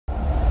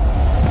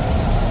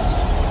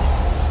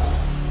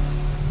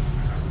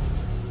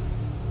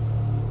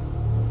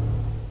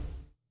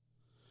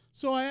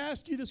So I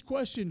ask you this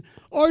question.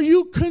 Are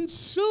you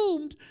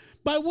consumed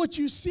by what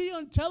you see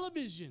on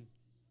television?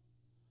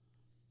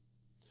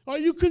 Are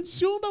you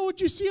consumed by what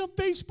you see on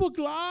Facebook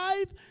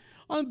Live,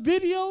 on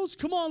videos?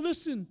 Come on,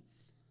 listen.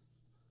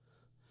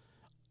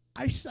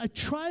 I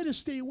try to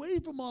stay away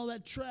from all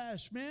that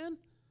trash, man.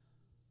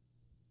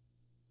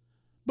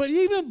 But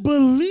even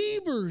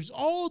believers,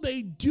 all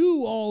they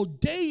do all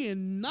day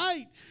and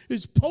night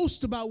is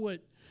post about what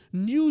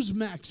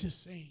Newsmax is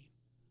saying.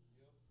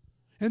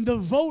 And the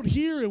vote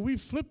here, and we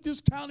flip this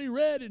county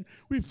red, and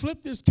we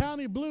flip this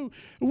county blue.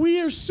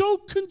 We are so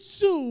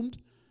consumed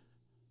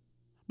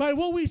by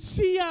what we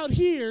see out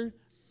here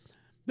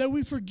that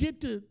we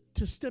forget to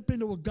step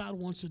into what God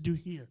wants to do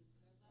here.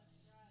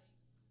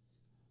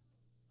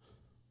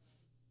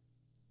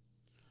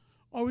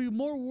 Are we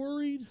more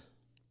worried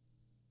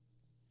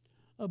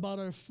about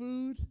our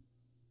food?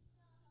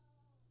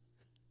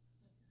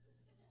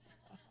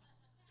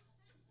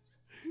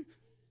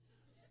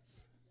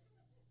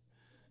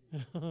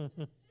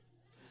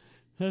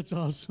 That's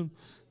awesome.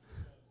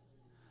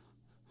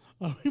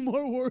 Are we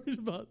more worried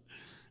about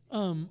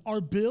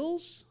our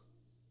bills?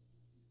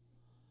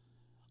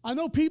 I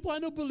know people, I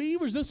know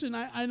believers. Listen,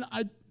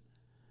 I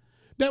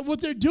that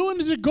what they're doing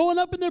is they're going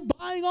up and they're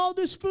buying all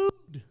this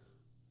food.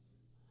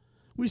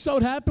 We saw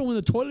what happened when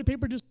the toilet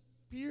paper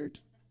disappeared.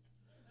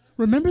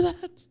 Remember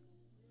that?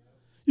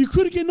 You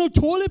couldn't get no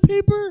toilet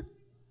paper?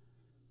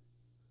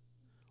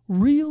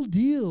 Real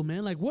deal,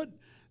 man. Like what?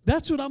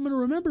 That's what I'm going to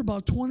remember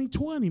about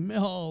 2020.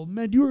 Oh,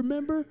 man, do you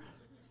remember?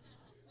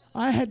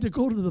 I had to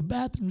go to the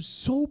bathroom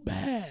so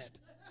bad.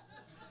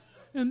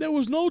 And there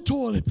was no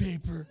toilet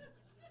paper.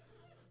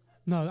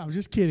 No, I'm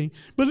just kidding.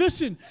 But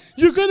listen,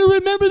 you're going to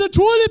remember the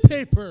toilet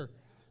paper.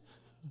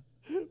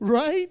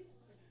 Right?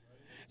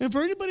 And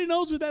for anybody who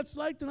knows what that's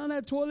like to not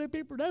have toilet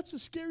paper, that's a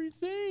scary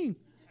thing.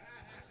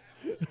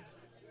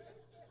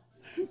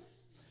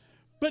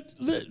 But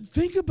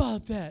think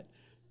about that.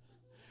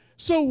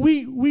 So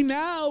we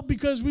now,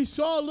 because we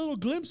saw a little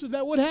glimpse of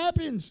that, what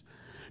happens?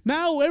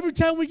 Now, every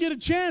time we get a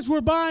chance,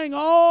 we're buying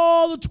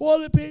all the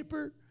toilet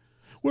paper.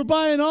 We're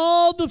buying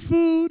all the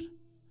food.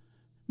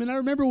 Man, I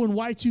remember when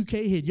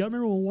Y2K hit. Y'all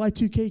remember when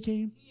Y2K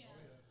came? Yeah.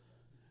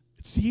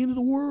 It's the end of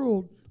the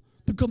world.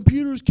 The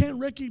computers can't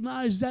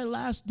recognize that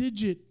last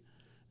digit.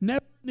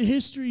 Never in the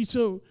history.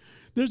 So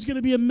there's going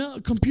to be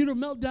a computer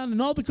meltdown,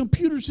 and all the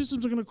computer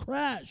systems are going to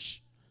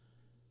crash.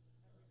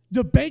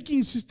 The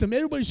banking system,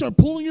 everybody start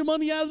pulling your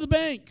money out of the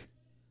bank.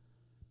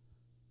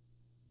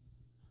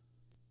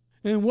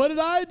 And what did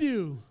I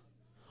do?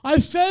 I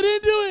fed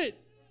into it.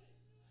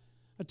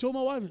 I told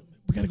my wife,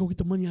 we got to go get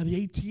the money out of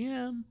the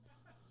ATM.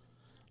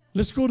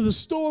 Let's go to the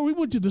store. We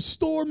went to the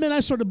store. Man, I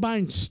started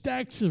buying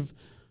stacks of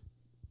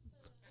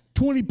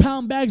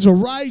 20-pound bags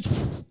of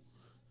rice.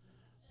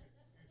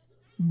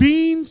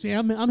 Beans. Yeah,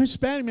 I'm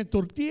Hispanic, man.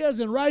 Tortillas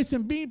and rice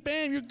and beans.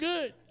 Bam, you're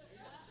good.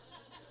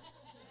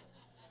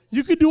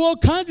 You could do all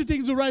kinds of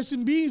things with rice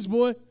and beans,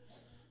 boy.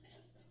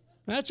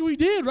 That's what we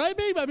did, right,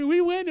 babe? I mean,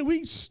 we went and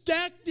we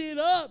stacked it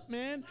up,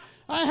 man.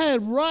 I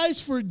had rice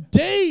for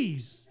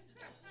days.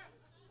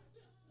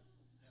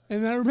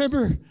 And I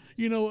remember,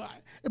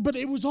 but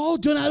it was all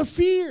done out of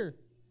fear.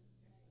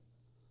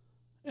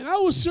 And I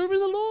was serving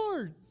the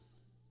Lord.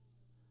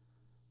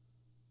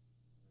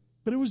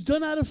 But it was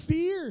done out of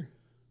fear.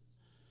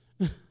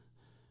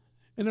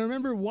 And I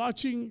remember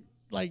watching,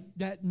 like,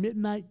 that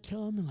midnight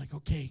come and like,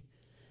 okay,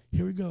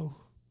 here we go.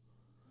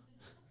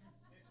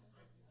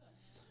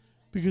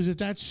 Because at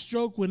that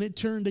stroke, when it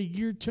turned, a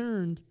year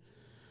turned,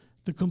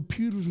 the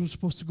computers were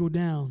supposed to go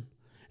down.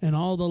 And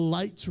all the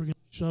lights were going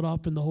to shut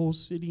off in the whole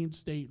city and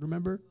state.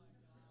 Remember?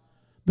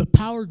 The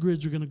power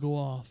grids were going to go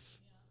off.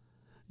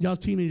 Y'all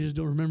teenagers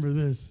don't remember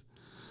this.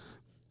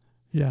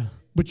 Yeah.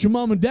 But your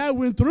mom and dad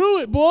went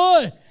through it,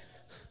 boy.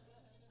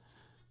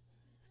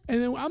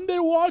 And then I'm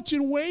there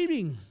watching,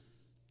 waiting.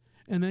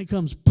 And then it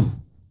comes, poof.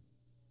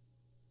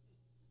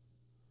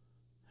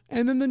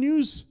 And then the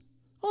news,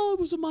 it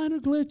was a minor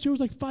glitch. It was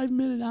like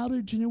 5-minute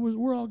outage, and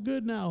we're all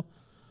good now.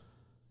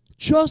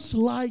 Just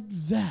like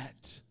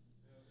that,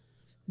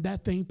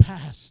 that thing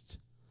passed.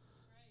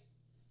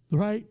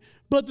 Right?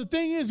 But the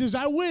thing is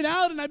I went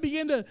out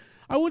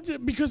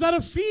and because out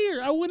of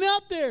fear, I went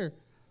out there.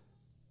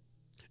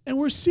 And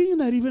we're seeing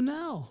that even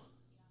now.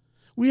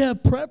 We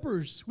have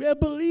preppers. We have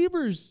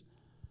believers.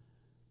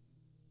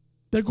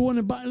 They're going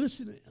to buy,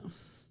 listen,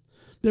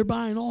 they're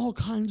buying all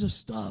kinds of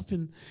stuff.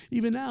 And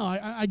even now,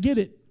 I get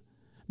it.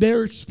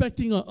 They're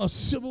expecting a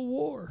civil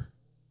war.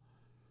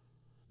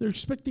 They're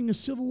expecting a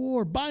civil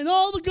war. Buying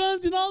all the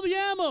guns and all the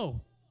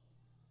ammo.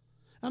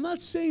 I'm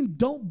not saying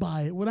don't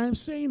buy it. What I'm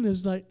saying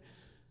is like,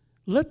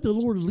 let the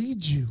Lord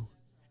lead you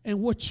in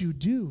what you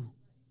do.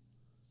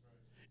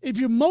 If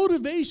your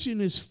motivation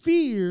is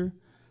fear,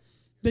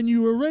 then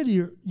you've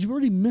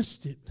already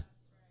missed it.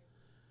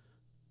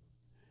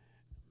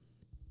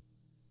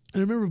 And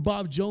I remember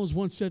Bob Jones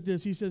once said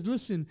this. He says,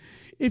 listen,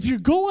 if you're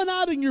going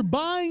out and you're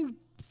buying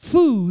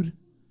food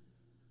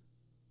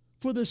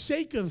for the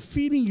sake of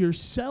feeding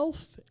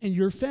yourself and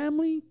your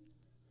family,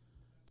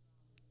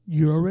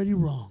 you're already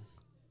wrong.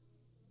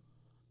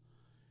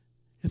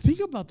 And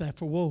think about that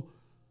for, well,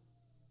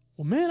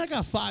 man, I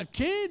got 5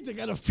 kids. I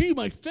got to feed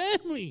my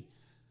family.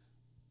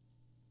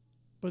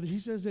 But he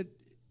says that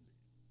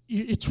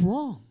it's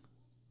wrong.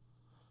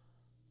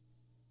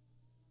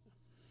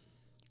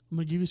 I'm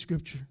going to give you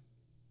scripture.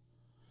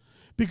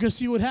 Because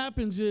see, what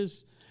happens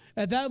is,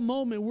 at that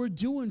moment, we're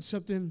doing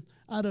something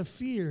out of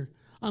fear.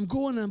 I'm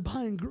going and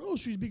buying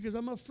groceries because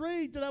I'm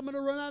afraid that I'm going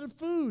to run out of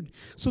food.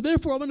 So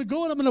therefore, I'm going to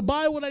go and I'm going to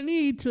buy what I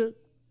need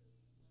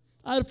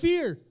out of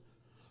fear.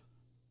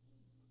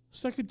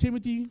 2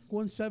 Timothy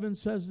 1:7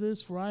 says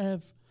this,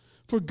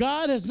 For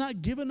God has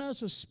not given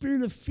us a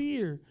spirit of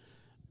fear,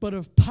 but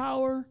of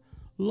power,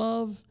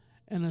 love,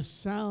 and a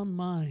sound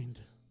mind.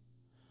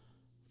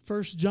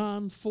 1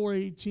 John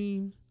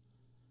 4:18,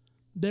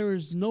 there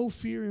is no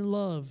fear in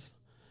love,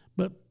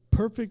 but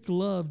perfect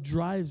love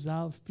drives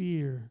out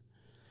fear,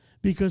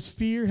 because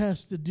fear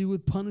has to do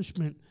with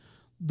punishment.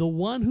 The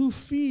one who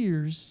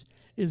fears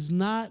is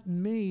not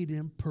made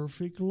in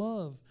perfect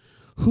love.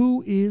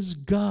 Who is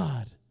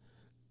God?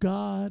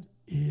 God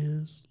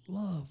is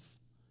love.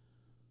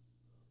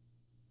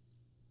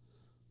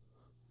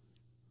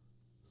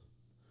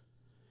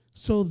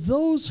 So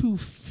those who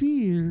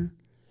fear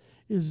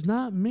is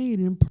not made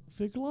in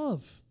perfect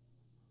love.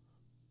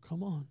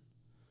 Come on.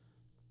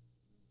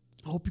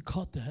 I hope you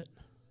caught that.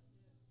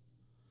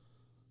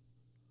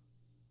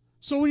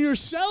 So when you're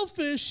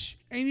selfish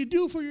and you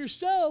do for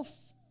yourself,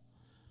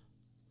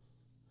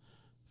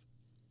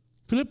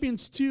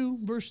 Philippians 2,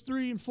 verse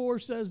 3 and 4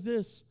 says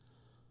this,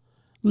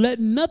 let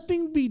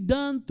nothing be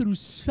done through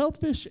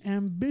selfish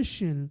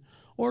ambition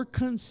or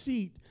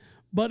conceit,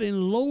 but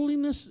in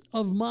lowliness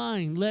of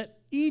mind. Let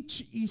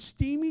each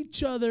esteem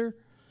each other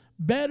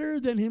better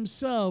than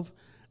himself.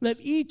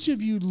 Let each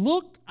of you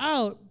look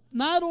out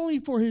not only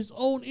for his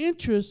own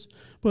interest,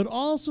 but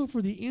also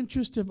for the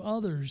interest of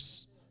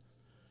others.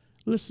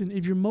 Listen,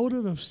 if your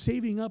motive of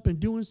saving up and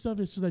doing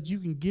stuff is so that you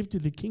can give to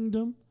the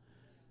kingdom,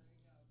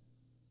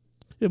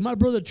 if my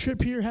brother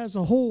Tripp here has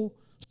a whole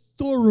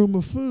storeroom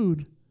of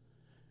food,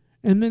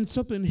 and then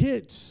something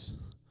hits,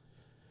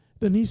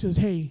 then he says,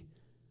 hey,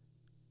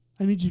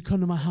 I need you to come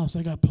to my house.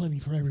 I got plenty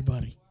for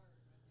everybody.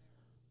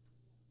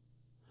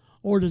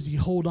 Or does he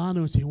hold on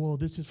to it and say, well,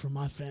 this is for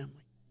my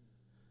family?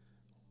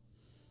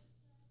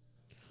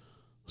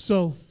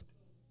 So,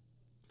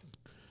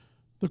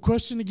 the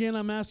question again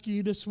I'm asking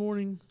you this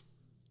morning,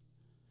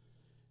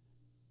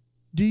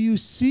 do you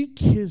seek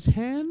his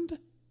hand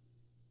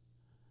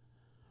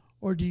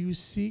or do you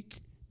seek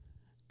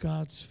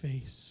God's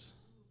face?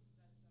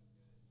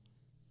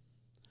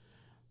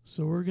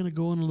 So we're going to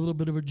go on a little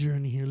bit of a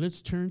journey here.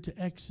 Let's turn to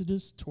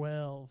Exodus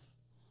 12.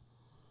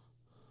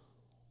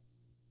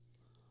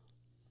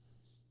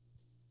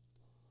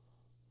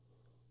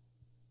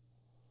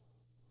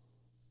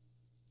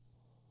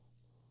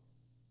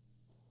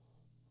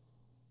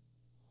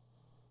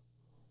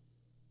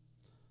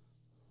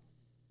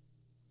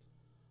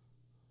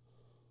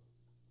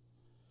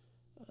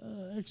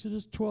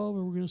 Exodus 12,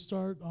 and we're going to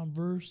start on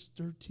verse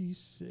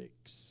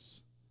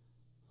 36.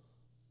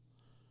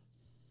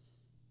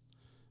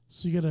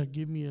 So you got to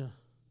give me a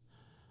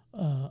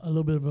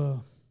little bit of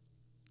a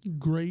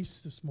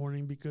grace this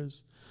morning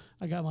because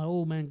I got my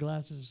old man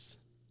glasses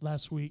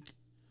last week,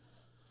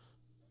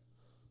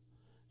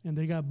 and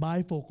they got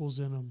bifocals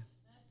in them.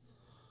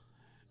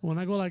 When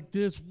I go like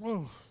this,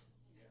 whoa,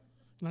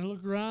 and I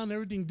look around,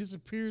 everything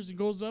disappears and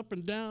goes up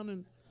and down,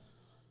 and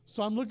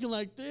so I'm looking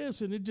like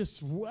this, and it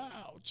just,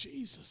 wow,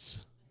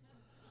 Jesus.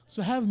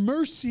 So have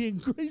mercy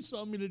and grace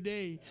on me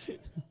today.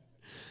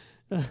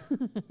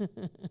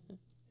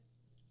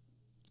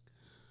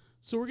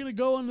 So we're going to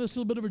go on this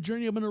little bit of a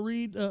journey. I'm going to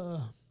read,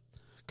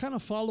 kind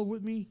of follow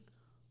with me.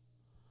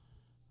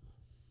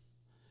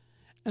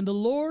 And the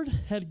Lord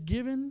had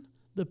given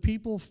the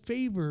people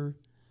favor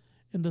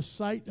in the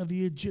sight of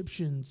the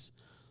Egyptians,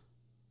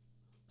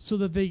 so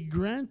that they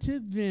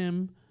granted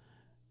them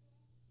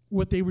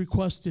what they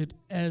requested,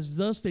 as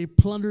thus they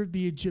plundered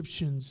the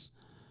Egyptians.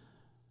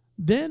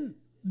 Then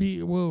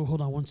hold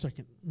on one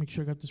second. Make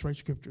sure I got this right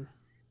scripture.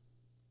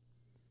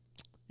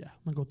 Yeah, I'm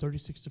going to go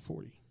 36 to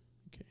 40.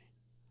 Okay.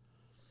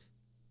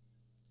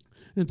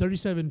 And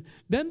 37.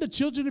 Then the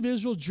children of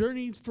Israel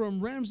journeyed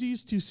from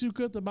Ramses to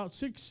Succoth, about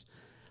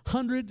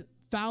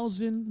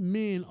 600,000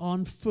 men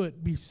on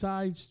foot,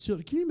 besides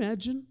children. Can you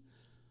imagine?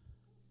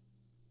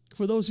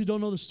 For those who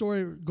don't know the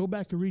story, go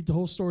back and read the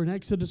whole story in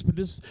Exodus. But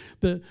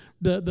the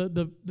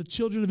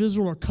children of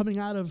Israel are coming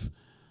out of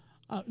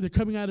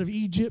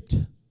Egypt.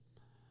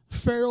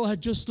 Pharaoh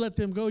had just let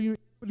them go. You've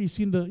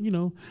seen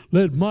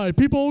let my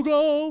people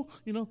go.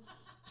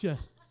 Yeah.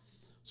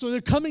 So they're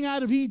coming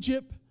out of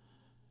Egypt,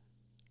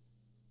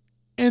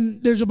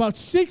 and there's about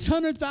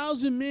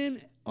 600,000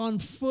 men on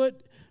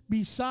foot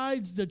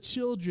besides the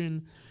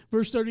children.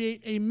 Verse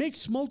 38, a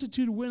mixed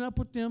multitude went up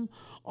with them,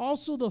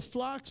 also the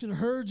flocks and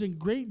herds and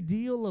great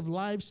deal of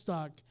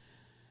livestock.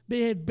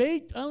 They had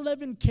baked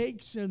unleavened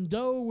cakes and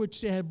dough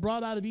which they had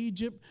brought out of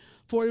Egypt,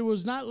 for it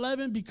was not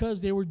leavened,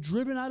 because they were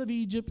driven out of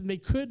Egypt, and they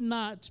could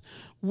not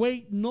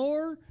wait,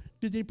 nor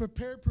did they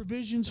prepare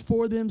provisions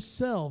for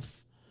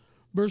themselves.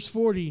 Verse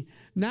 40,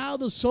 now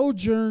the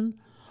sojourn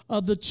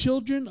of the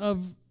children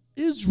of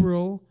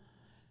Israel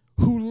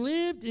who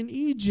lived in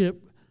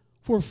Egypt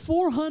for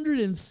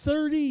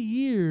 430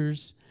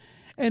 years.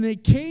 And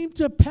it came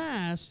to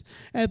pass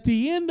at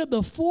the end of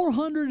the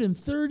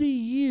 430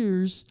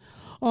 years,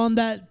 on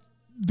that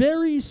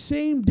very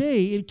same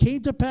day, it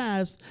came to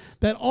pass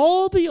that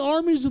all the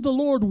armies of the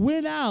Lord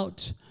went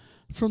out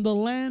from the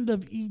land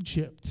of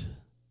Egypt.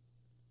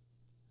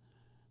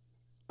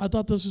 I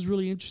thought this was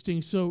really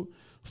interesting. So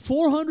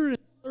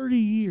 430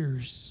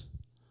 years.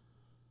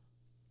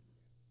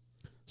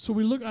 So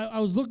I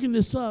was looking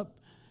this up.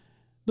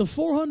 The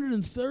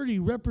 430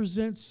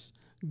 represents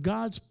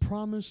God's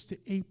promise to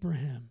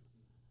Abraham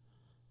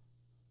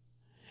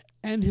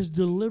and his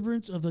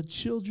deliverance of the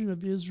children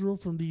of Israel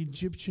from the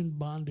Egyptian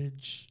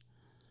bondage.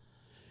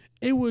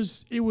 It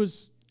was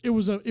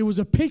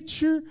a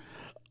picture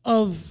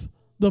of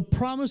the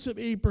promise of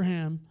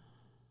Abraham.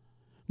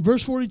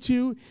 Verse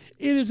 42,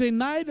 it is a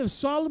night of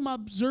solemn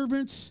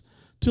observance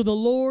to the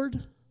Lord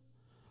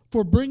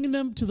for bringing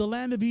them to the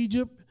land of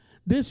Egypt.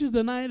 This is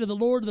the night of the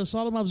Lord, the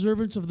solemn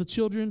observance of the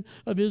children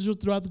of Israel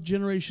throughout the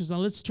generations. Now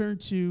let's turn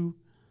to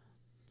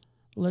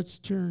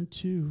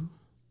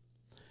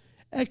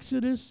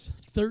Exodus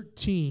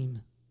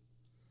 13.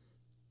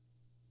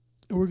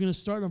 And we're going to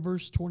start on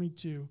verse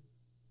 22.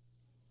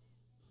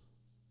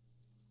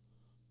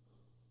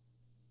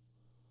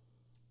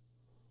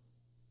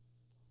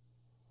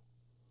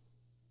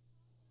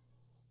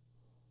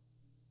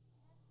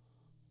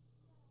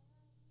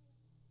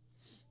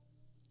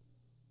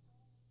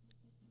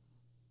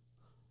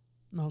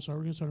 No, sorry,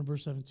 we're going to start on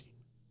verse 17.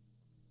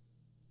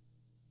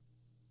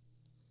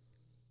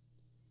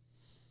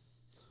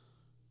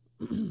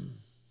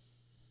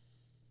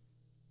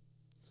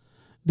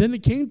 Then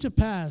it came to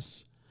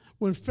pass,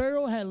 when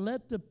Pharaoh had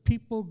let the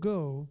people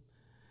go,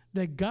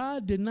 that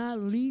God did not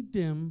lead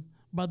them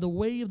by the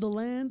way of the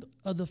land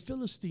of the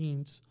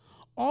Philistines,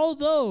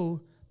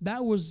 although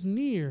that was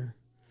near.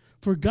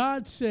 For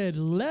God said,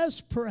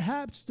 lest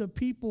perhaps the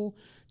people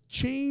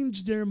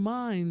change their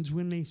minds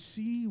when they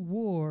see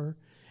war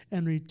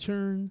and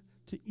return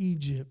to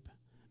Egypt.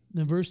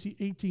 Then verse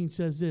 18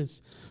 says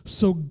this,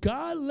 so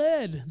God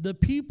led the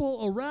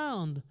people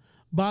around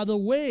by the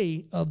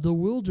way of the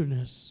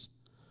wilderness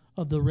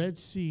of the Red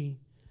Sea,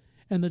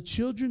 and the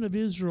children of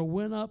Israel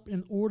went up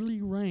in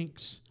orderly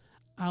ranks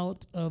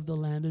out of the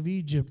land of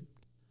Egypt.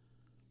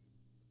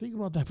 Think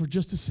about that for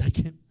just a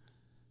second.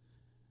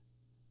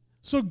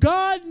 So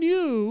God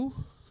knew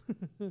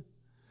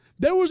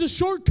there was a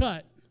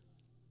shortcut.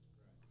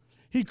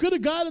 He could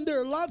have gotten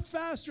there a lot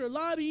faster, a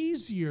lot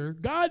easier.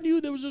 God knew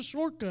there was a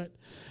shortcut.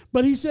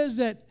 But he says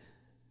that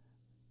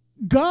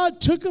God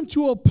took him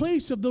to a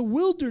place of the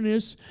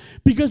wilderness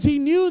because he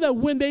knew that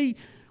when they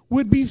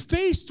would be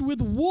faced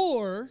with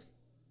war,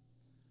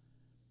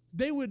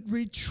 they would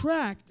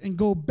retract and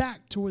go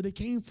back to where they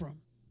came from.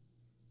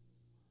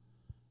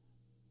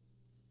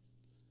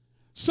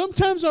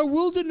 Sometimes our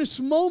wilderness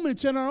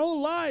moments in our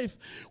own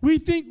life, we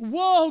think,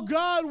 whoa,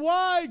 God,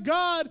 why,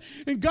 God?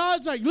 And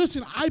God's like,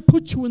 listen, I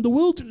put you in the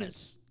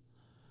wilderness.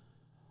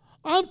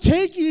 I'm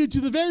taking you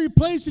to the very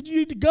place that you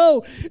need to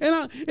go.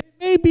 And it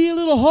may be a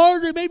little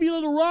harder, it may be a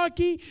little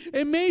rocky,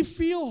 it may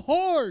feel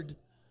hard.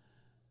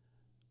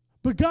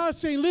 But God's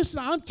saying,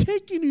 listen, I'm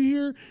taking you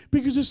here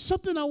because there's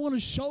something I want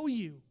to show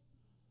you.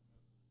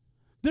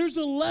 There's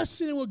a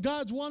lesson in what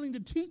God's wanting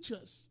to teach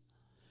us.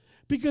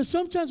 Because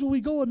sometimes when we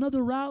go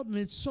another route and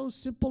it's so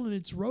simple and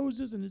it's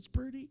roses and it's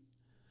pretty,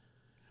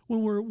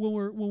 when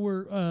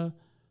we're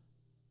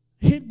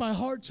hit by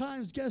hard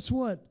times, guess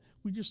what?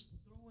 We just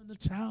throw in the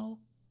towel.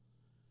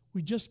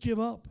 We just give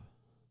up.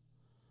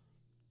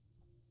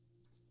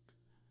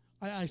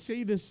 I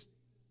say this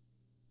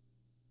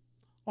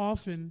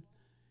often,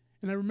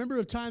 and I remember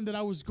a time that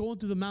I was going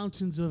through the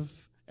mountains of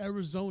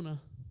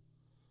Arizona,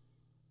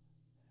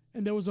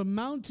 and there was a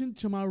mountain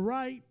to my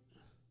right,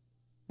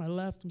 my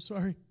left, I'm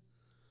sorry.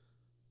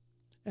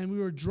 And we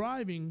were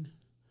driving,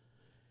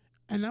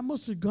 and I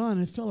must have gone,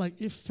 it felt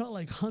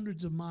like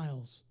hundreds of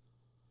miles,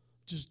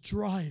 just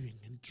driving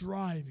and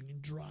driving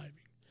and driving.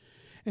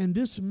 And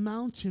this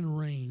mountain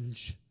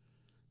range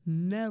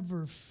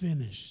never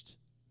finished.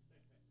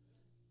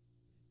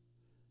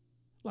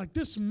 Like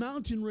this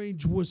mountain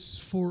range was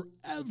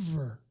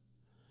forever.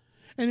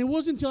 And it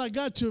wasn't until I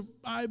got to,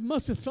 I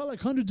must have felt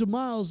like hundreds of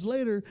miles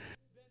later,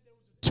 then there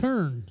was a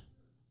turn.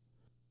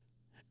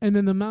 And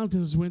then the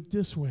mountains went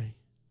this way.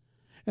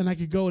 And I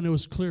could go and it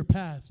was a clear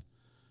path.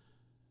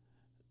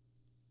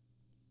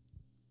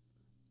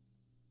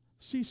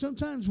 See,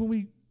 sometimes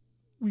when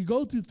we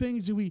go through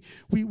things and we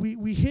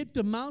hit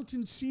the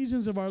mountain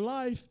seasons of our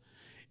life,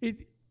 and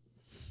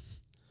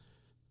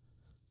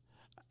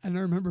I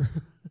remember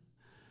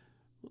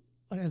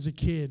as a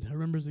kid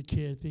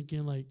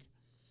thinking like,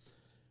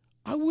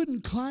 I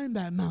wouldn't climb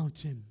that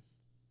mountain.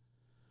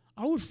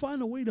 I would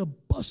find a way to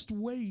bust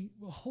a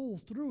hole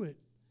through it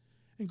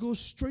and go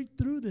straight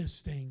through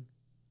this thing.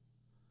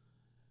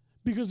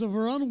 Because of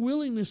our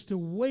unwillingness to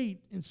wait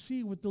and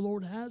see what the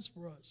Lord has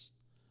for us.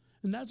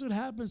 And that's what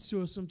happens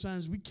to us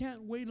sometimes. We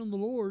can't wait on the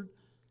Lord,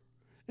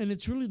 and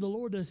it's really the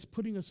Lord that's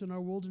putting us in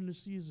our wilderness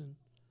season.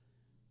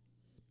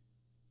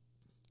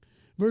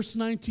 Verse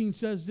 19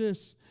 says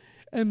this,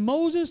 and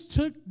Moses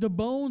took the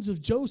bones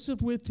of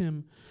Joseph with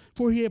him,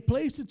 for he had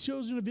placed the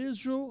children of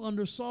Israel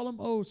under solemn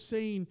oath,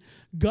 saying,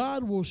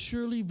 God will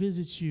surely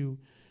visit you.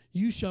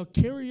 You shall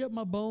carry up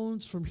my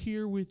bones from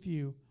here with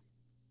you.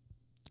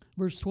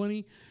 Verse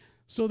 20,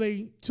 so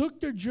they took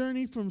their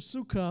journey from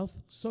Succoth,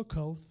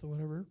 or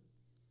whatever,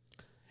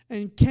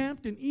 and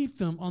camped in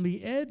Etham on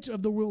the edge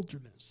of the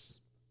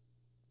wilderness.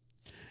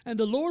 And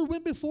the Lord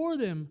went before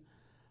them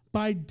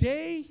by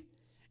day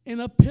in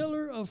a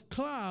pillar of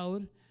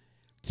cloud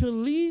to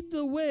lead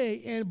the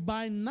way, and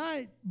by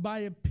night by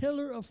a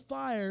pillar of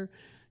fire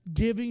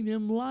giving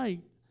them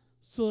light.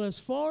 So as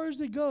far as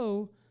they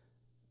go,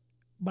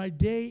 by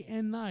day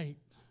and night.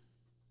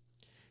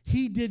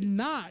 He did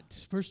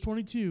not, verse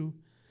 22,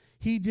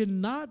 he did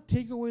not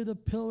take away the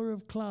pillar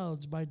of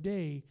clouds by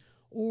day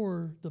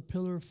or the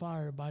pillar of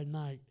fire by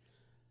night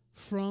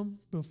from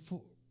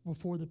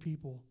before the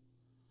people.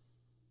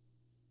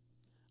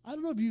 I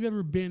don't know if you've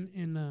ever been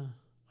in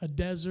a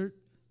desert.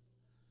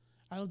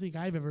 I don't think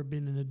I've ever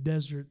been in a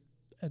desert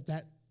at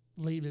that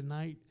late at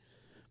night.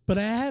 But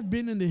I have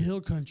been in the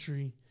hill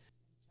country.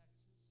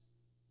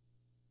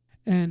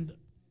 And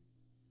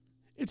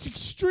it's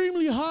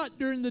extremely hot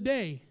during the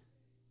day.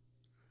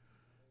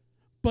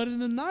 But in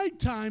the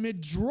nighttime, it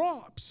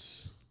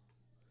drops.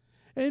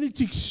 And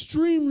it's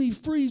extremely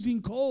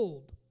freezing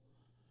cold.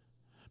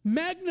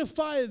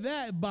 Magnify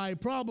that by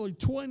probably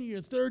 20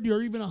 or 30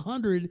 or even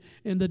 100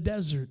 in the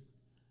desert.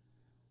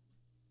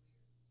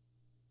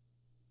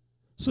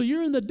 So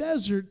you're in the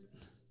desert,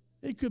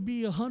 it could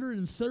be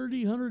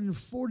 130,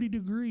 140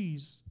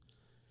 degrees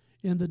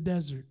in the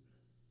desert.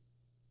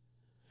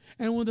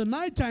 And when the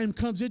nighttime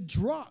comes, it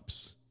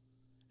drops.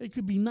 It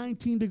could be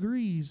 19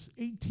 degrees,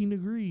 18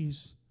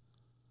 degrees.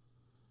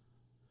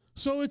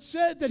 So it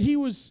said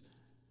that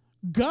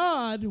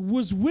God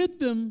was with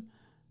them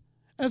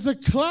as a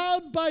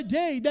cloud by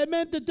day. That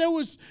meant that there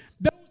was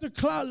a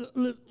cloud.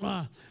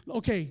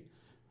 Okay,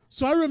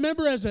 so I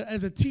remember as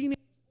a teenage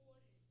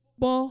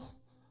football,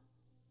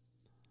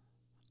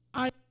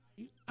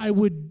 I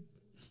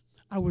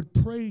would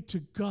pray to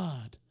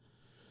God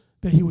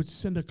that He would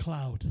send a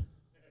cloud.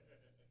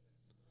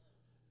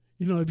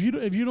 You know, if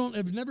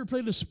you've never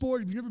played a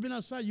sport, if you've never been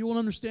outside, you won't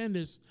understand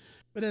this.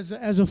 But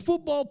as a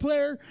football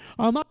player,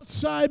 I'm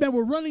outside, man,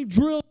 we're running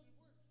drills,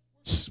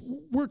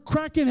 we're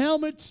cracking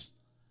helmets,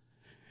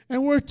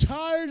 and we're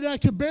tired, and I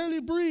can barely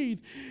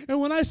breathe.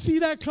 And when I see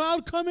that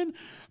cloud coming,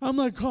 I'm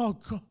like, oh,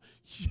 God,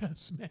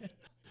 yes, man.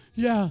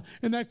 Yeah,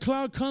 and that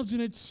cloud comes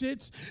and it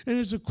sits, and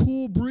there's a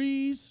cool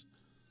breeze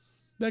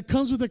that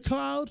comes with the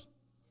cloud.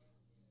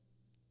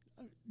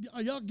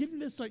 Are y'all getting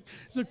this? Like,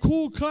 it's a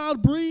cool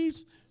cloud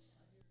breeze.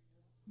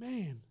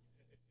 Man.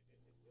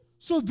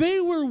 So they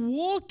were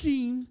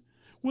walking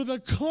with a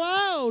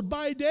cloud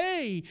by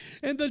day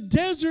and the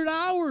desert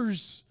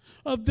hours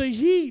of the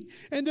heat,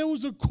 and there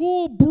was a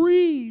cool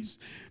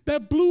breeze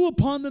that blew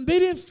upon them. They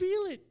didn't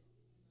feel it.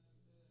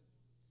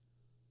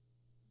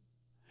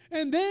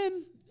 And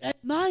then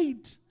at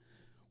night,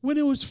 when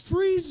it was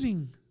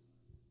freezing,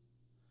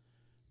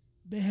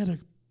 they had a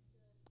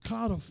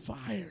cloud of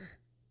fire.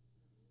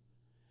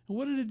 And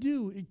what did it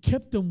do? It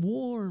kept them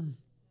warm.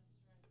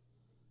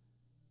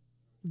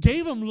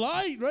 Gave them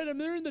light, right? I mean,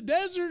 they're in the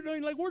desert.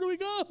 Like, where do we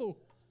go?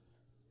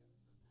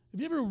 Have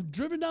you ever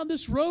driven down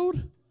this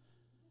road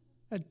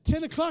at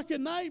 10 o'clock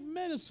at night?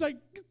 Man, it's like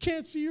you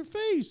can't see your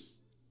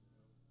face.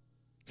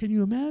 Can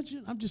you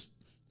imagine? I'm just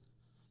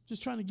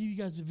trying to give you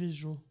guys a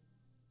visual.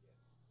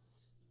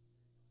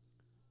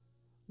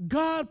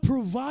 God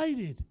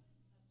provided. That's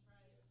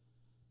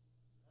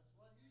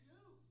what He do.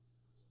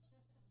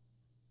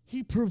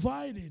 He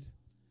provided.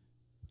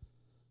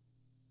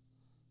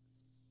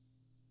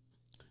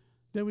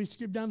 Then we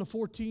skip down to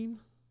 14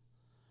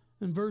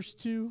 and verse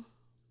 2.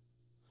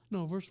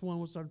 No, verse 1.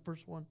 We'll start at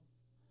verse 1.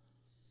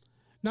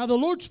 Now the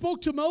Lord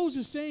spoke to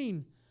Moses,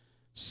 saying,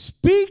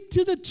 speak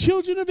to the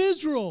children of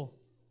Israel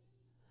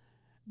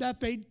that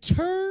they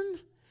turn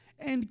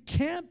and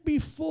camp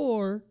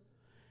before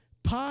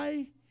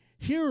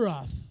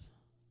Pi-Hiroth,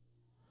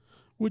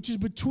 which is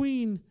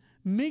between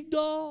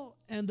Migdol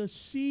and the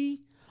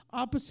sea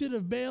opposite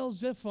of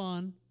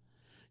Baal-Zephon.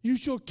 You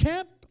shall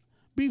camp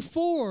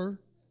before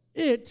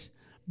it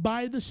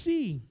by the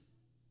sea.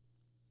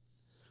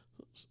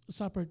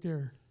 Stop right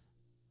there.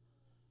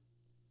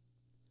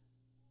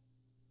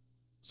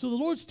 So the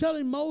Lord's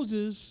telling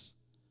Moses,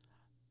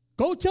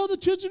 go tell the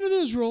children of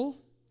Israel,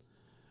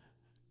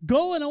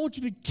 go and I want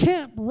you to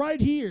camp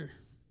right here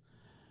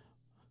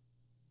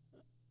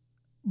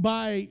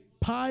by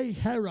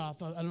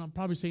Pi-Hiroth. I don't know, I'm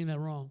probably saying that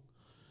wrong.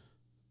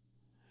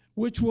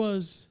 Which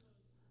was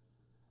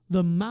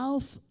the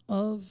mouth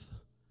of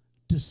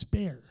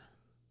despair.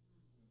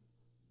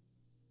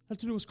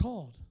 That's what it was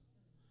called.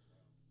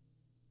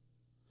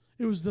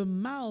 It was the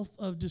mouth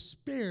of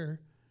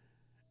despair.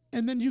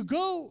 And then you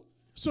go,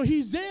 so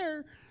he's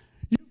there.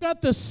 You've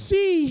got the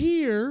sea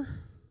here.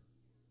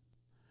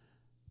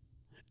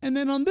 And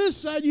then on this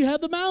side, you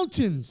have the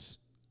mountains.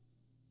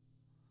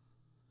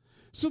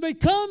 So they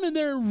come and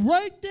they're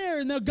right there.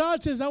 And now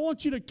God says, I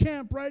want you to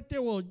camp right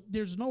there. Well,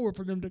 there's nowhere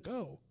for them to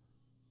go.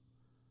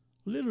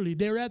 Literally,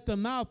 they're at the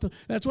mouth.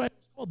 That's why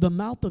it's called the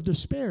mouth of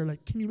despair.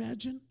 Like, can you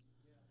imagine?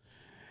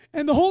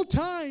 And the whole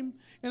time,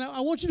 and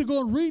I want you to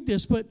go and read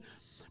this, but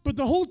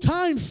the whole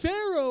time,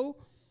 Pharaoh,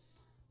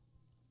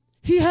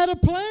 he had a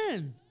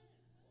plan.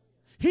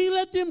 He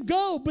let them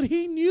go, but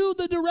he knew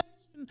the direction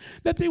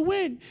that they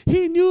went.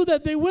 He knew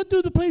that they went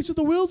through the place of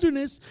the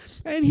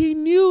wilderness, and he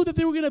knew that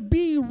they were going to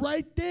be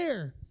right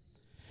there.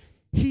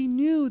 He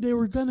knew they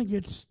were going to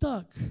get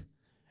stuck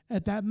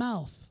at that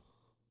mouth.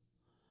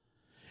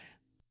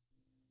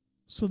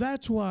 So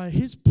that's why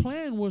his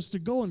plan was to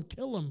go and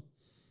kill them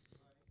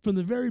from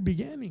the very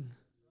beginning.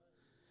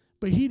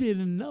 But he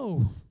didn't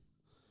know.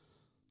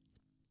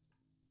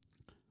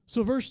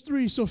 So verse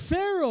 3, so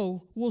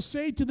Pharaoh will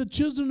say to the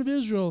children of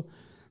Israel,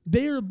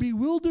 they are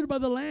bewildered by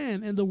the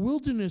land, and the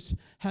wilderness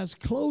has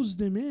closed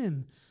them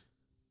in.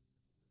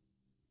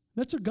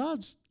 That's what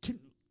God's... let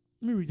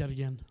me read that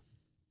again.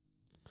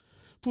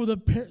 For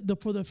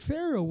the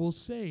Pharaoh will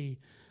say,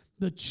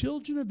 the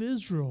children of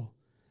Israel,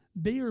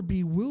 they are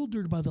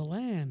bewildered by the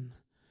land,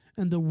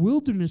 and the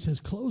wilderness has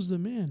closed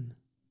them in.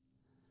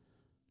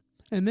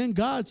 And then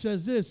God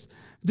says this,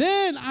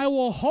 then I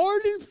will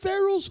harden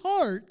Pharaoh's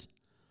heart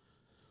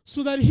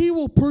so that he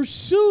will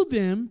pursue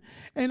them,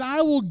 and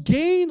I will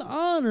gain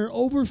honor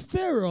over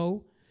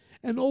Pharaoh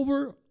and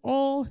over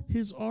all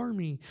his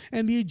army.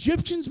 And the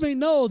Egyptians may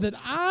know that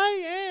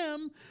I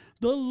am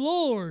the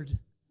Lord.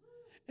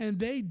 And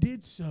they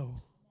did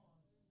so.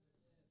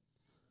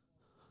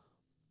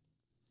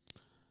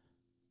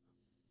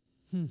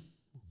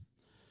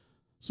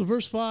 So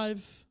verse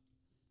 5.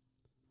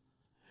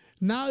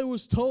 Now it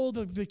was told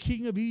of the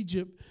king of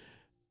Egypt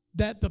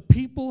that the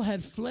people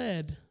had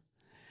fled,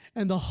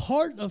 and the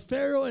heart of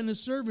Pharaoh and his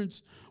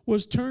servants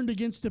was turned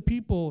against the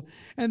people.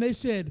 And they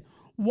said,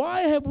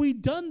 why have we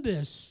done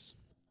this?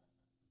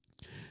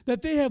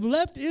 That they have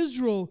left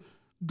Israel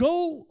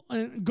go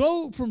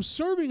from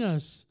serving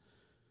us.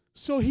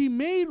 So he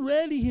made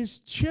ready his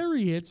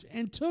chariots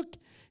and took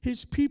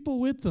his people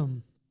with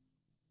them.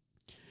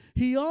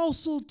 He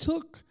also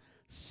took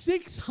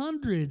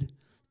 600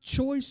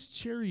 choice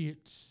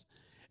chariots,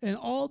 and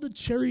all the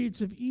chariots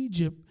of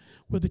Egypt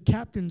with the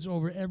captains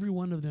over every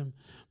one of them.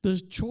 The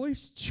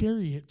choice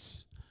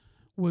chariots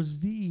was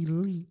the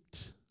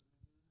elite.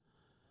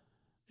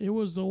 It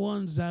was the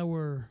ones that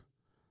were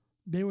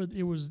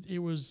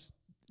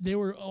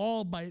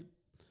all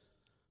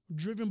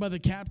driven by the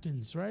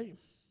captains, right?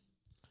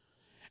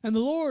 And the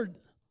Lord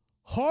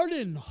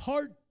hardened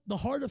the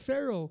heart of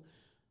Pharaoh,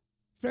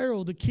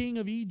 the king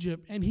of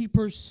Egypt, and he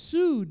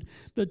pursued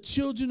the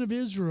children of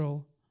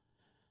Israel.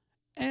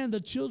 And the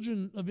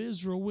children of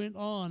Israel went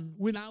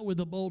out with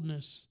a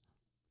boldness.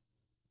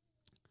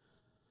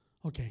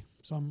 Okay,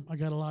 so I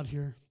got a lot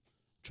here.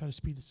 Try to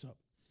speed this up.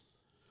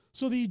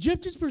 So the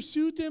Egyptians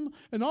pursued them,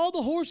 and all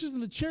the horses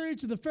and the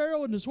chariots of the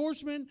Pharaoh and his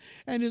horsemen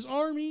and his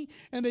army,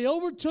 and they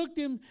overtook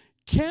them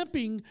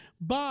camping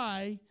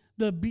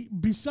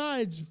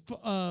besides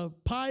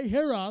Pi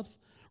Heroth,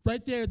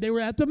 right there. They were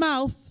at the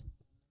mouth.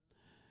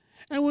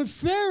 And when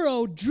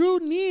Pharaoh drew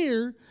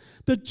near,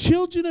 the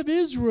children of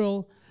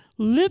Israel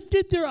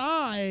lifted their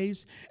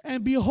eyes,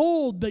 and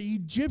behold, the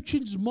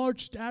Egyptians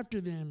marched after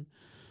them.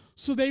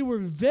 So they were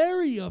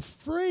very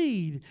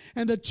afraid,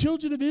 and the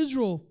children of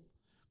Israel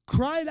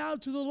cried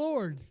out to the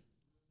Lord.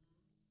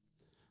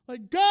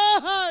 Like,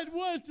 God,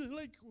 what?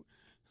 Like,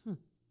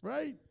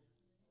 right?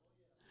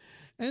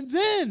 And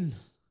then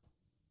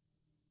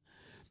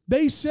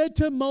they said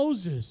to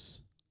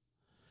Moses,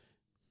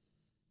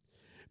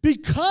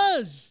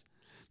 because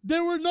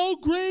there were no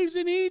graves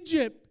in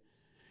Egypt,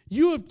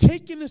 you have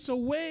taken us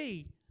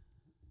away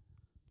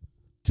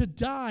to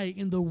die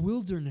in the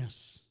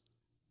wilderness.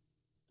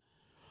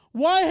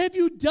 Why have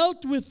you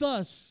dealt with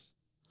us?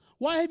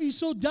 Why have you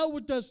so dealt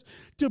with us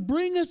to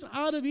bring us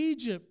out of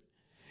Egypt?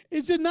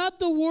 Is it not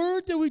the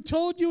word that we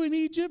told you in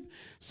Egypt,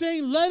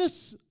 saying, let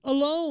us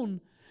alone,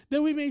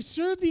 that we may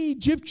serve the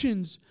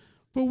Egyptians?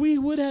 For we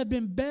would have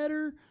been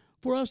better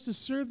for us to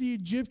serve the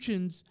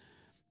Egyptians,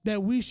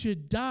 that we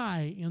should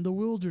die in the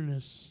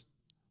wilderness.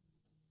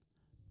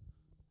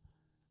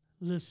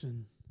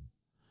 Listen,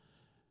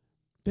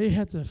 they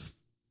had the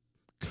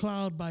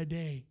cloud by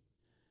day,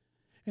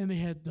 and they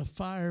had the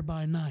fire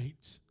by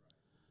night.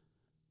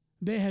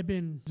 They had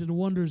been the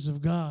wonders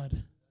of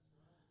God.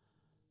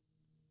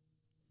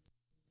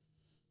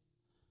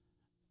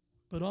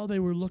 But all they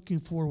were looking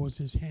for was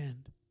his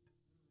hand.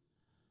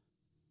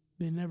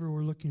 They never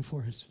were looking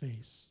for his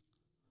face.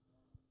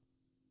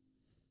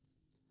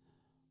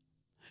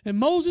 And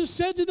Moses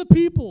said to the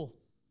people,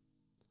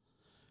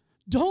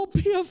 don't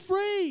be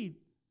afraid.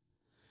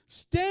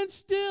 Stand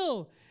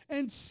still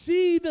and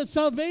see the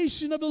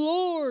salvation of the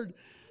Lord,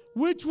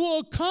 which will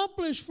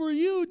accomplish for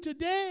you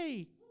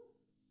today.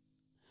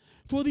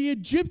 For the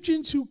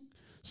Egyptians who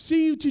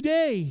see you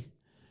today,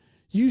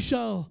 you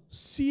shall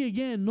see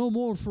again no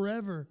more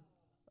forever.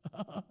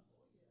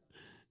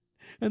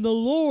 and the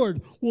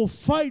Lord will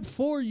fight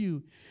for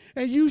you,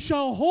 and you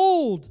shall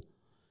hold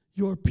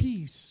your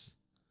peace.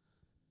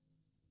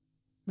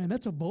 Man,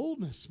 that's a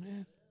boldness,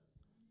 man.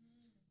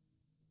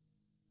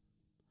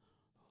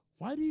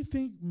 Why do you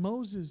think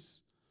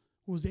Moses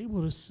was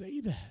able to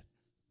say that?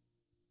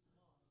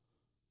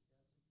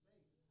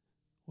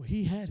 Well,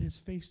 he had his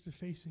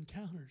face-to-face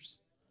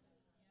encounters.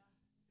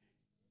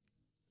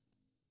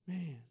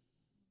 Man,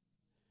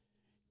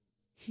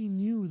 he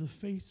knew the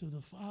face of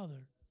the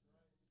Father.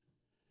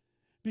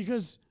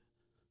 Because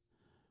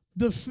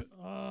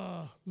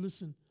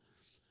listen,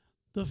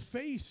 the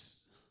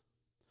face,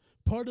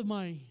 part of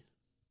my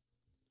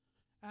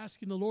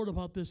asking the Lord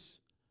about this,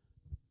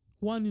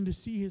 wanting to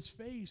see his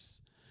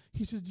face,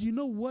 he says, do you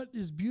know what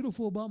is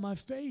beautiful about my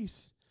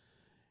face?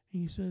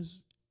 And he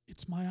says,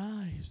 it's my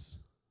eyes.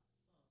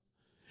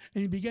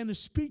 And he began to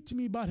speak to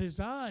me about his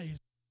eyes,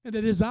 and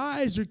that his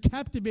eyes are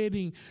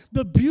captivating,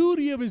 the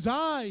beauty of his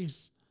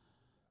eyes.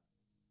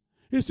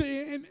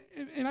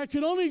 And I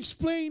can only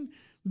explain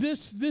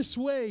this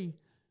way,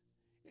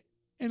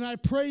 and I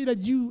pray that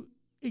you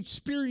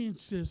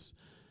experience this.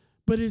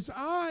 But his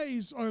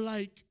eyes are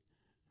like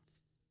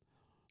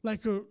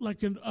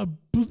a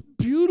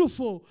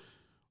beautiful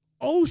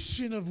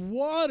ocean of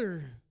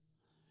water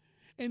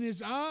in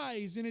his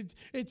eyes, and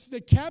it's the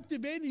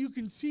captivating. You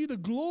can see the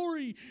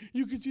glory,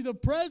 you can see the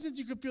presence,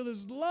 you can feel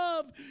his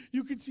love,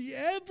 you can see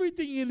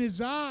everything in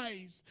his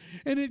eyes,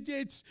 and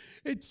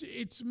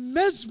it's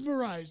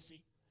mesmerizing.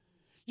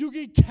 You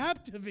get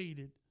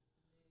captivated.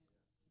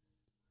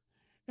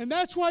 And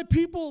that's why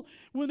people,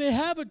 when they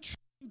have a true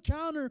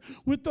encounter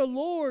with the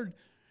Lord,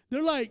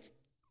 they're like,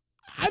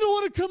 I don't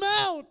want to come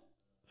out.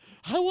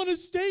 I want to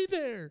stay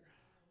there.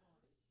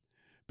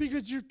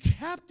 Because you're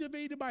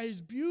captivated by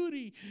his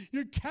beauty.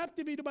 You're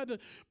captivated by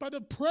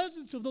the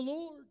presence of the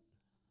Lord.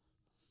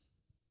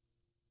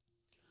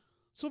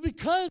 So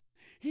because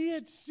he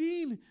had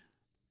seen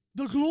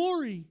the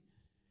glory,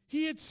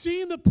 he had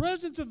seen the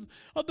presence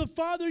of the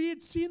Father, he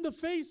had seen the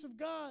face of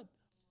God,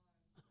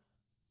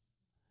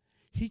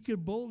 he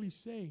could boldly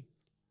say,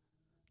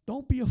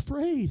 don't be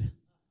afraid.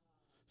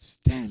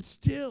 Stand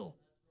still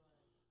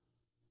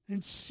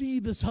and see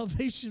the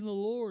salvation of the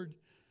Lord,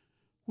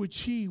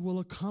 which he will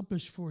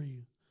accomplish for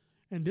you.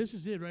 And this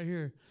is it right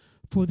here.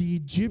 For the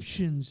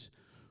Egyptians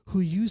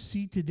who you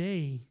see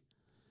today,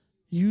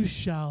 you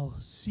shall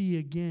see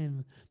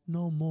again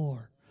no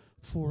more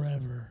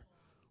forever.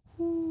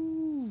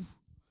 Woo.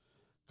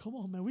 Come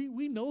on, man.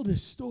 We know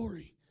this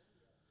story.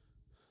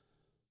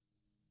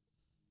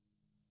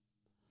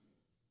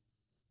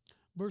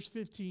 Verse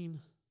 15.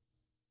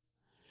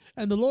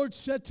 And the Lord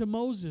said to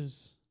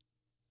Moses,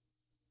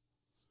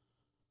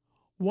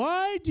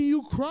 why do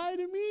you cry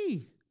to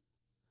me?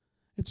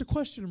 It's a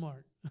question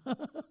mark.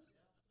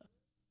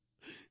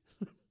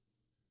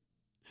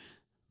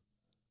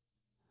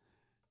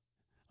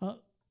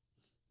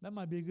 That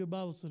might be a good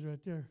Bible study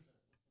right there.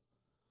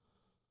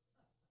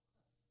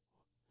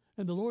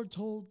 And the Lord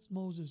told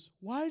Moses,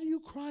 why do you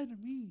cry to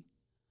me?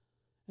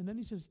 And then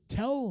he says,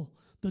 tell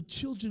the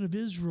children of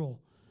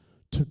Israel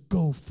to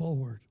go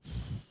forward.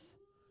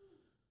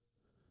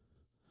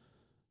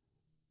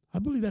 I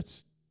believe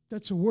that's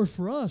a word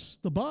for us,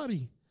 the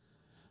body.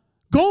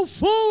 Go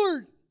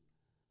forward.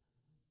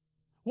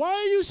 Why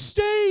are you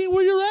staying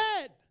where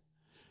you're at?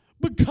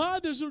 But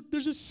God, there's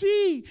a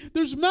sea.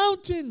 There's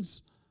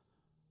mountains.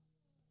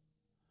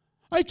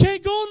 I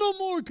can't go no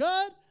more,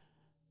 God.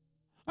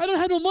 I don't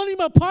have no money in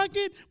my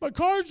pocket. My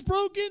car's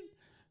broken.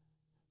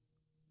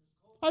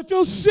 I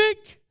feel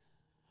sick.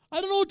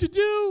 I don't know what to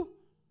do.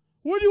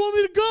 Where do you want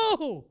me to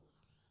go?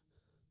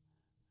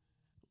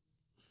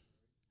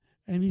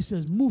 And he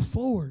says, move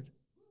forward.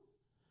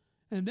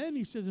 And then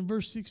he says in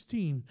verse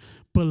 16,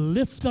 but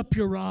lift up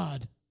your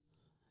rod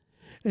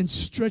and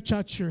stretch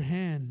out your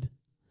hand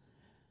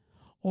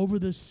over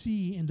the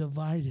sea and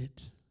divide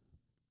it.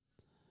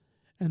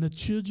 And the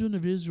children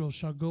of Israel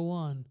shall go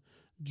on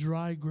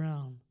dry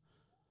ground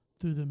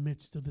through the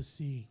midst of the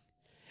sea.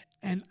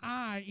 And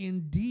I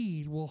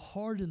indeed will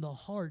harden the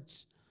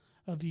hearts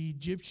of the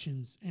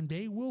Egyptians, and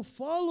they will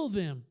follow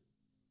them,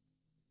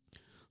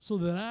 so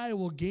that I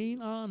will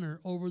gain honor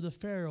over the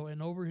Pharaoh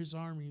and over his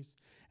armies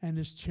and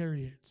his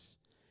chariots.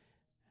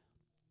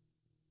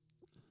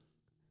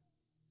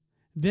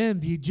 Then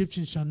the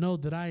Egyptians shall know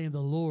that I am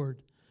the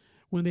Lord,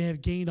 when they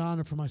have gained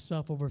honor for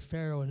myself over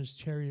Pharaoh and his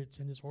chariots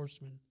and his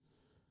horsemen.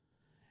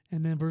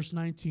 And then verse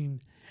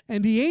 19,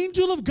 and the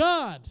angel of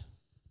God,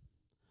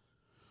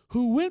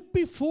 who went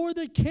before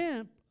the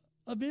camp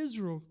of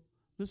Israel,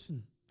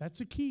 listen, that's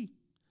the key.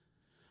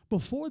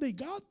 Before they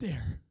got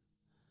there,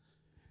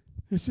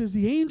 it says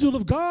the angel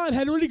of God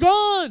had already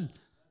gone.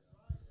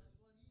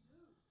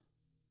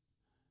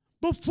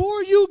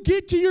 Before you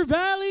get to your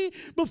valley,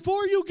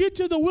 before you get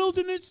to the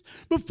wilderness,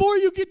 before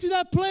you get to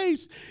that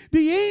place,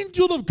 the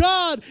angel of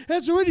God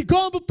has already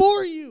gone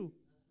before you.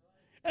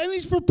 And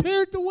he's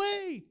prepared the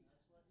way.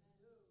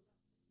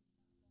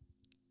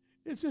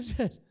 It says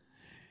that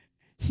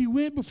he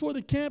went before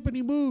the camp and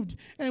he moved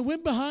and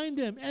went behind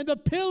them. And the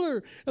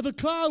pillar of the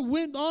cloud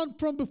went on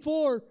from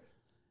before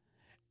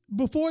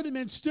before them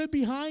and stood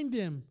behind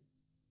them.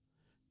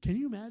 Can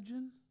you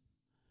imagine?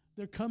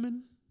 They're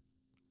coming.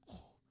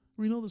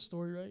 We know the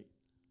story, right?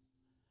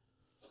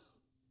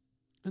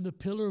 And the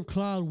pillar of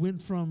cloud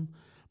went from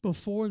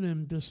before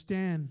them to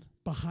stand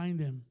behind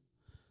them.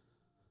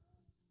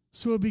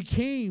 So it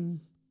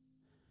became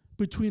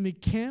between the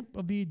camp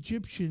of the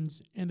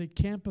Egyptians and the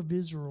camp of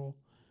Israel.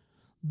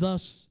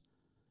 Thus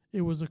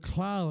it was a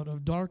cloud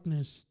of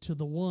darkness to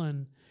the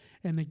one,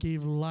 and it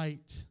gave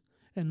light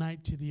and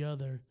night to the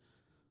other,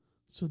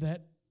 so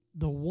that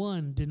the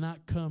one did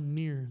not come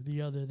near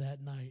the other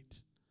that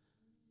night.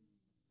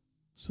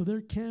 So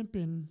they're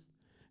camping,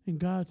 and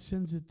God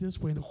sends it this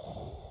way. And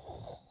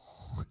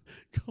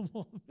come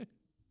on, man.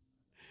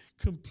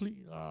 Complete.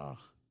 I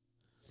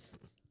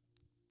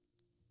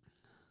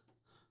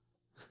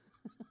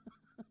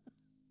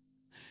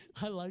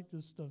like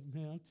this stuff,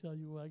 man. I'll tell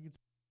you what, I get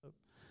up.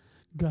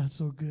 God's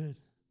so good.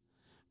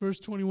 Verse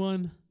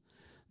 21.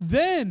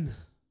 Then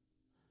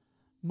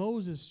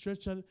Moses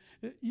stretched out.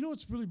 You know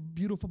what's really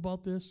beautiful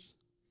about this?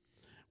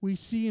 We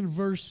see in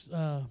verse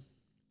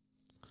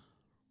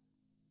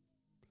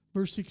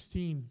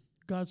 16,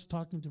 God's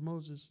talking to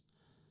Moses.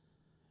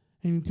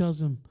 And he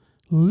tells him,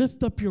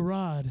 lift up your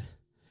rod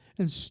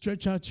and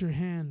stretch out your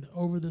hand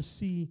over the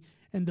sea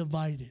and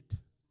divide it.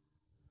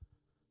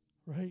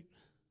 Right?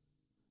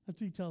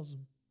 That's what he tells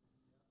him.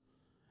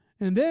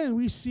 And then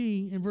we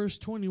see in verse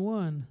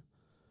 21,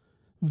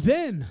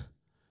 then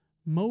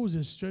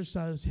Moses stretched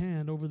out his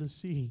hand over the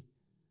sea.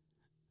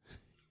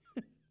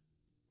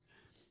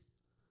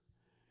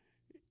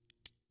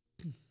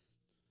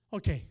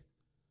 Okay.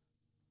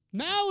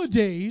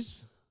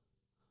 Nowadays,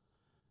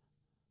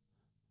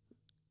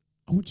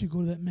 I want you to go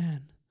to that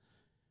man.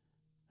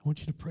 I want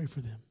you to pray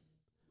for them.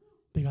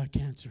 They got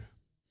cancer.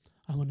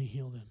 I want to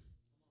heal them.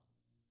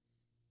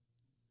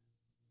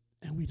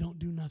 And we don't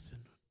do nothing.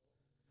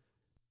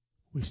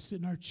 We sit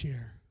in our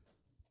chair.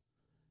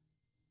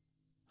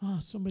 Oh,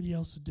 somebody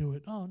else will do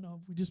it. Oh,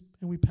 no,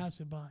 we pass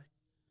it by.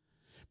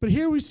 But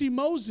here we see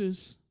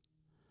Moses.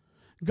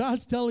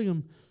 God's telling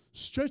him,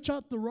 stretch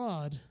out the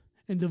rod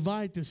and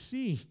divide the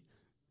sea.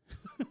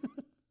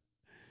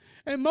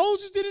 And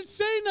Moses didn't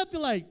say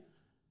nothing like,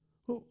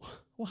 well,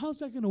 how's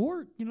that going to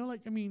work? You know,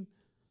 like, I mean,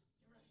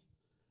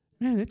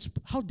 man,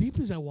 how deep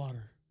is that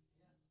water?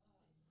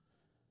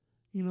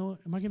 You know,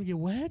 am I going to get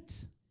wet?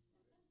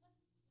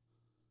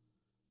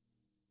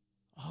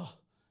 Oh,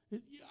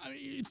 I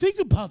mean, think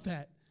about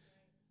that.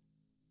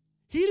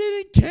 He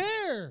didn't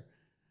care.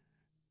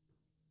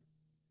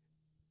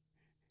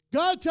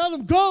 God told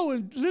him, go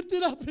and lift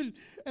it up.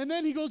 And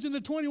then he goes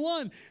into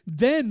 21.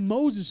 Then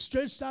Moses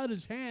stretched out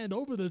his hand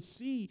over the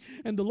sea,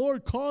 and the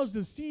Lord caused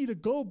the sea to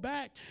go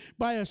back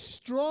by a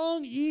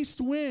strong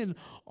east wind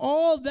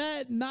all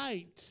that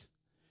night.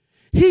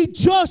 He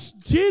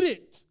just did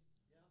it.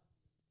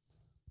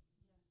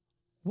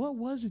 What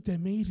was it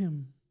that made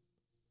him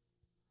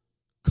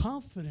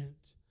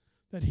confident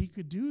that he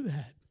could do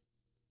that?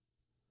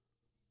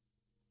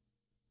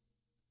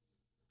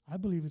 I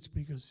believe it's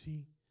because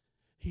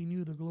he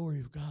knew the glory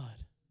of God.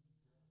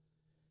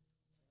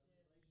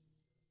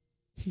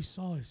 He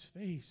saw his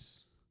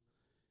face.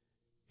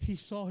 He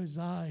saw his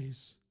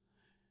eyes.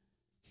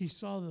 He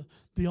saw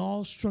the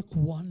awestruck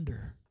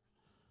wonder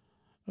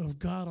of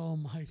God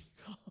Almighty.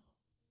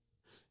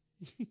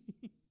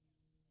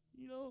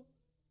 You know,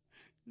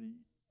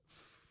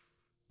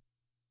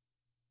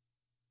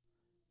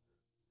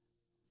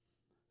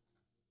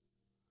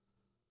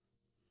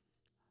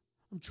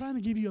 I'm trying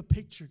to give you a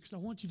picture because I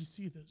want you to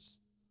see this.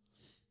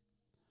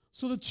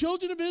 So the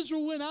children of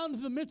Israel went out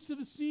into the midst of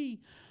the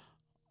sea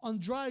on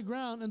dry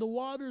ground, and the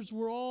waters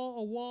were all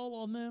a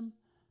wall on them,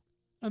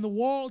 and the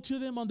wall to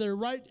them on their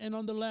right and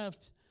on their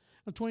left.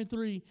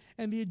 23,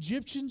 and the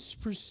Egyptians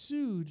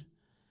pursued,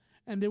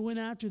 and they went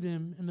after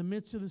them in the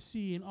midst of the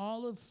sea, and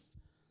all of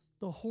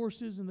the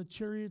horses and the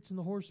chariots and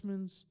the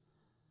horsemen.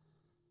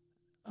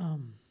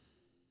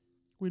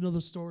 We know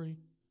the story.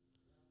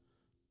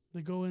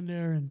 They go in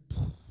there and if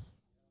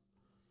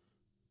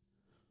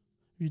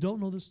you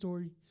don't know the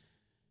story,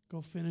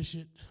 go finish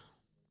it.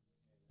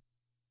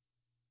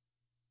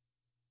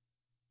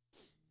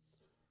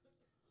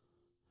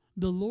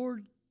 The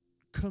Lord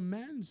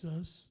commands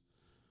us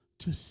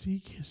to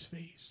seek his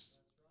face.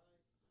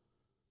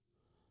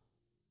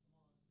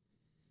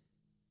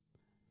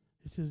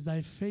 It says,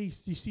 thy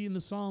face. You see in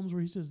the Psalms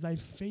where he says, thy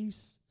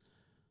face,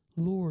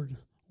 Lord,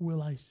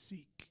 will I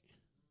seek.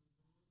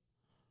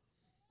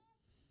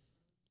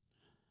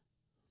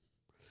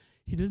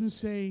 He doesn't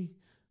say,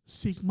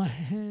 seek my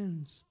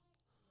hands.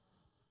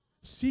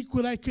 Seek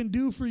what I can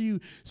do for you.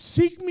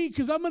 Seek me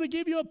because I'm going to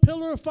give you a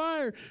pillar of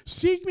fire.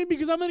 Seek me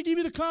because I'm going to give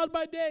you the cloud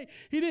by day.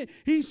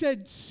 He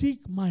said,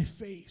 seek my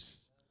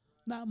face,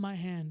 not my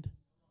hand.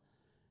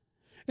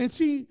 And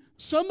see,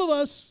 some of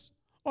us,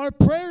 our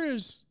prayer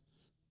is,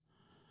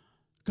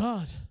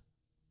 God,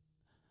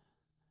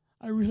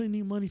 I really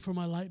need money for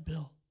my light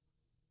bill.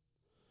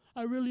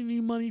 I really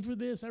need money for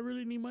this. I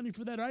really need money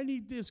for that. I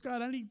need this,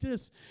 God. I need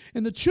this.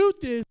 And the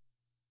truth is,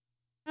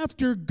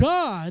 after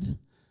God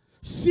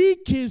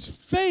Seek his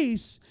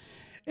face,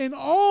 and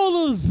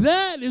all of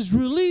that is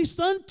released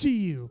unto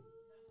you.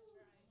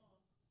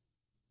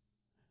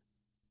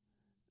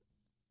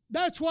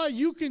 That's why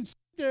you can sit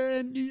there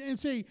and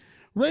say,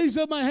 raise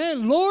up my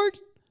hand, Lord,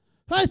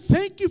 I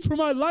thank you for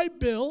my light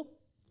bill.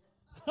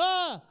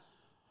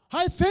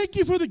 I thank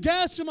you for the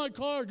gas in my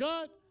car,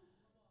 God.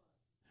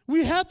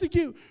 We have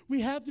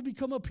to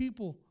become a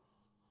people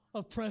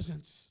of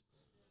presence.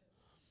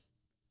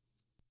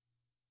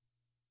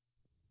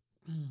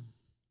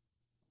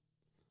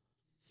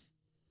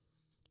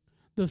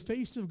 The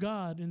face of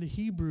God in the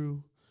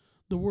Hebrew,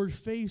 the word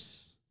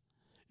face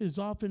is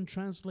often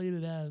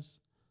translated as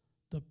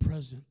the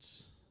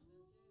presence.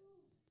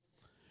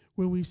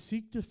 When we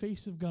seek the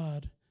face of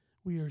God,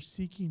 we are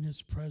seeking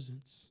his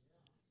presence.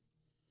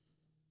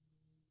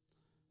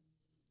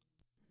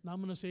 Now I'm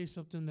going to say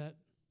something that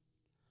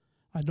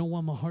I don't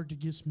want my heart to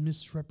get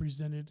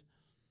misrepresented,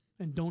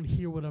 and don't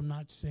hear what I'm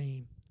not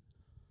saying.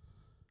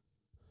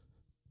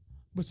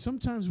 But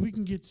sometimes we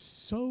can get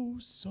so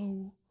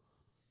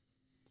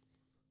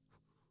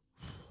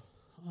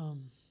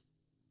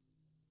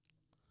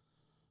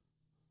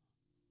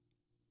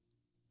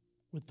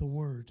with the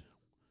word.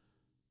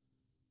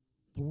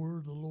 The word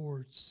of the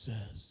Lord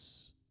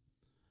says,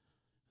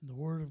 and the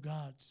word of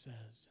God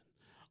says,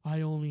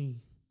 I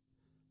only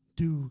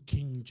do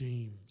King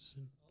James.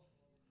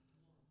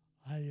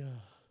 And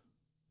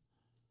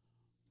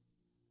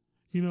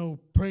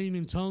praying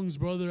in tongues,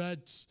 brother,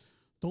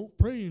 don't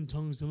pray in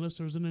tongues unless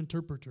there's an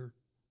interpreter.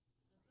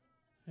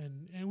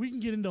 And we can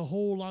get into a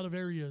whole lot of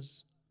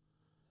areas.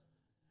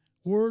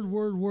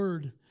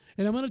 Word.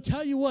 And I'm going to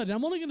tell you what,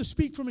 I'm only going to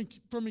speak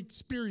from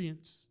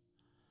experience.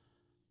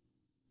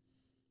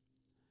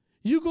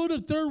 You go to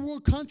third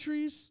world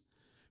countries,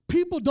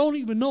 people don't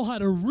even know how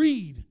to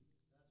read.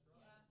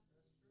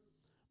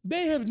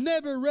 They have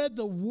never read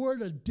the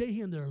word a day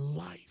in their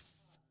life.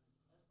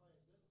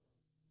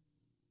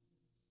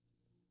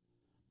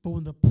 But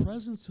when the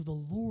presence of the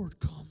Lord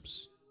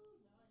comes,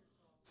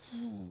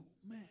 oh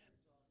man,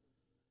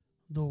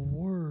 the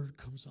word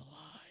comes alive.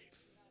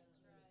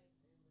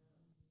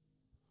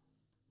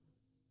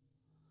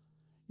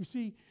 You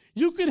see,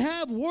 you can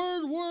have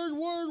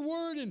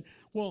word, and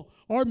well,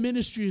 our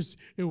ministry is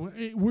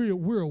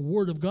we're a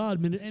word of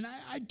God ministry, and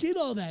I get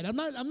all that.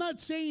 I'm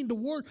not saying the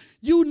word.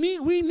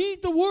 We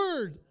need the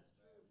word.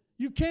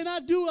 You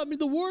cannot do.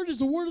 The word is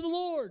the word of the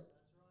Lord.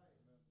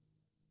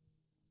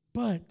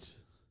 But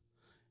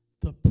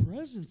the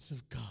presence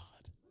of God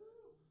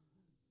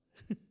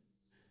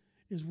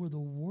is where the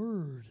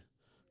word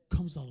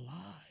comes alive.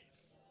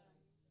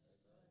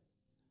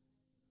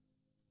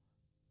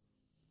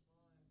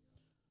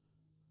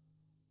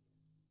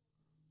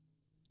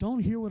 Don't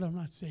hear what I'm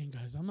not saying,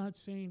 guys. I'm not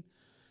saying,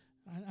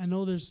 I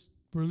know there's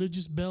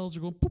religious bells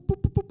are going, poop,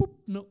 poop, poop, poop, poop.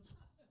 No.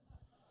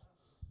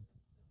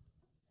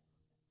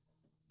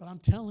 But I'm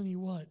telling you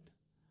what.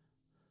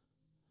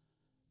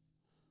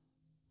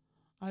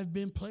 I've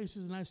been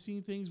places and I've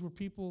seen things where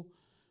people,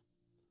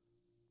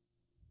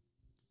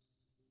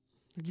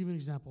 I'll give you an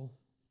example.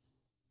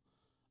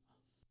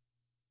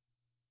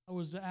 I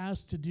was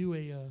asked to do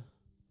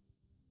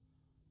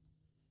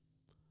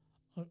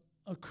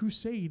a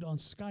crusade on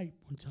Skype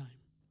one time.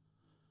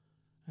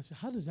 I said,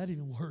 how does that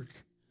even work?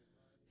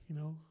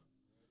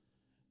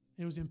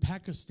 It was in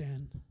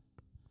Pakistan.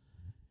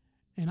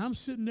 And I'm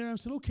sitting there, I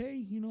said,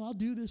 okay, I'll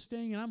do this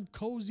thing. And I'm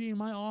cozy in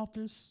my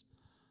office.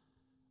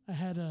 I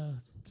had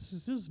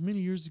this is many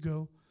years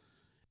ago,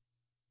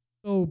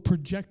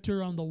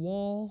 projector on the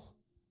wall.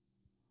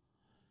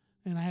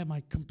 And I had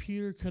my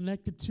computer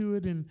connected to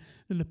it. And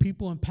the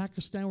people in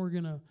Pakistan were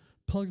going to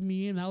plug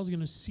me in. I was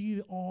going to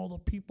see all the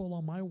people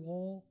on my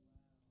wall.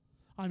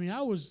 I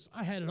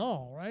had it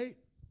all, right?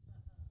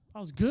 I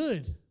was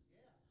good.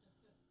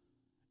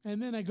 And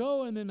then I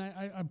go and then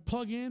I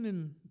plug in,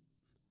 and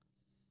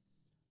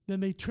then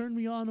they turn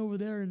me on over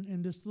there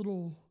in this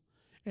little,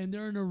 and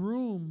they're in a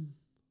room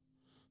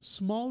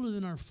smaller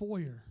than our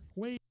foyer,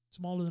 way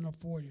smaller than our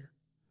foyer.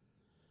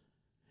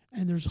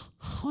 And there's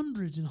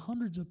hundreds and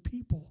hundreds of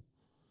people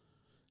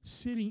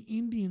sitting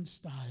Indian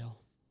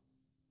style,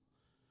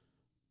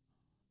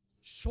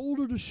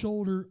 shoulder to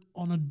shoulder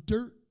on a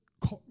dirt,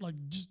 like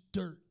just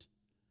dirt.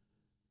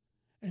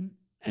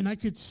 And I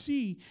could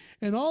see,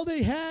 and all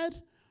they had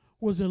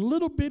was a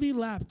little bitty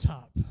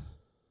laptop.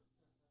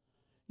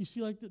 You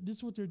see, like this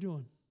is what they're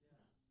doing.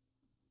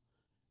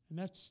 And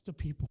that's the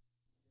people.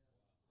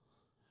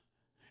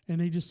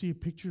 And they just see a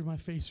picture of my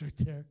face right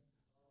there.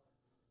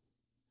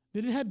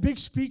 They didn't have big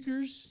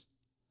speakers.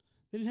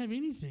 They didn't have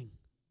anything.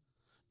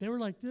 They were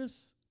like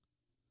this,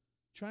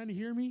 trying to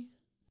hear me.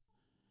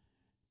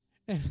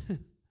 And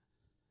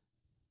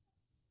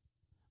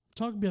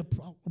talking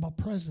about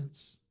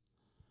presence.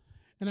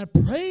 And I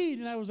prayed,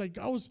 and I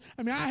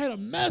had a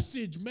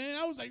message, man.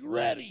 I was like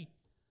ready.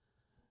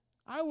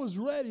 I was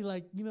ready,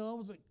 I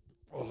was like,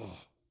 oh,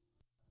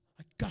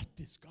 I got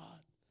this, God.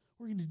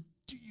 We're going to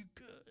do you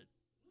good.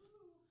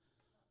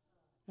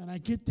 And I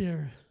get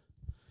there,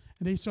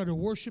 and they started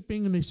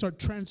worshiping, and they start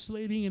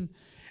translating,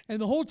 And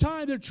the whole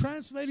time they're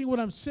translating what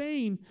I'm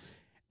saying.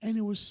 And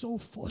it was so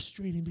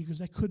frustrating because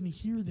I couldn't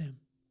hear them.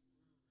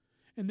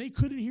 And they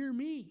couldn't hear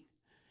me.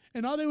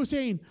 And all they were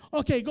saying,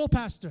 okay, go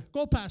pastor,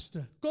 go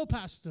pastor, go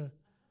pastor.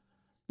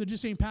 They're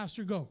just saying,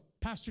 pastor, go,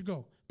 pastor,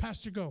 go,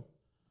 pastor, go.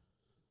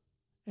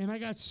 And I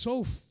got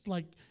so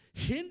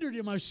hindered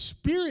in my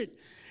spirit.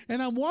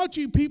 And I'm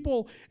watching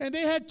people, and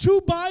they had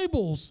 2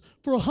 Bibles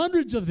for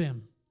hundreds of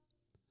them.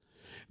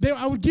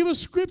 I would give a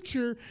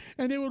scripture,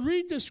 and they would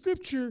read the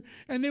scripture,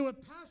 and they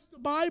would pass the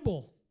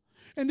Bible.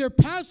 And they're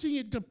passing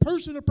it to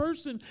person.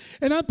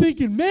 And I'm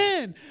thinking,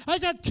 man, I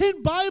got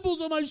 10 Bibles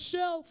on my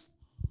shelf.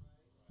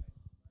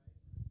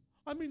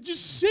 I mean,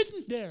 just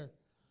sitting there.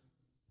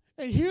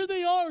 And here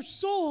they are,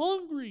 so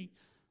hungry.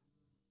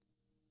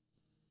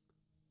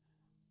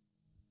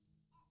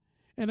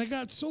 And I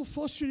got so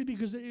frustrated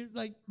because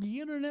the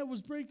internet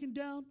was breaking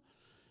down.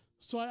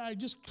 So I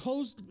just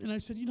closed and I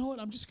said, you know what,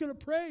 I'm just going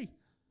to pray.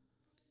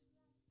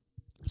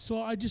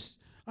 So I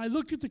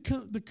looked at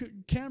the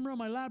camera on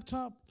my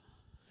laptop,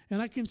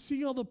 and I can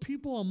see all the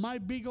people on my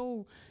big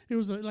old, it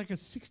was like a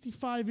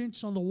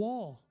 65-inch on the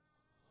wall.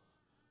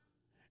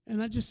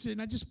 And I just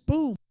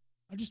boom,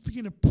 I just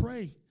began to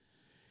pray.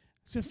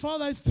 I said,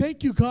 Father, I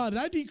thank you, God. And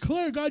I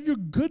declare, God, your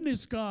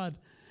goodness, God.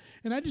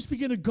 And I just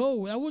began to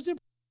go.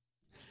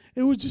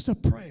 It was just a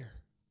prayer.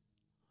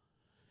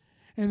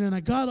 And then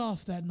I got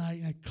off that night,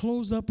 and I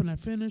closed up, and I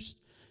finished.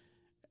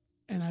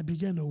 And I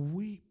began to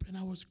weep, and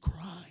I was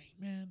crying,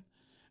 man.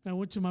 And I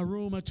went to my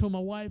room. I told my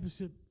wife, I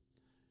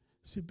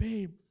said,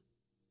 babe,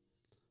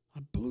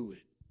 I blew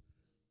it.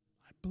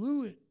 I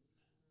blew it.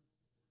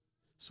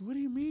 So what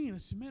do you mean? I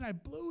said, man, I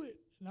blew it.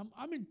 And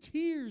I'm in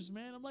tears,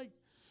 man. I'm like,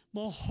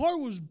 my heart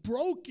was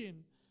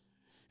broken.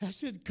 I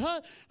said,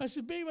 God, I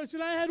said, babe, I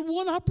said, I had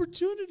one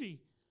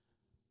opportunity.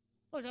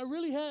 Like I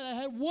really had. I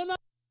had one opportunity.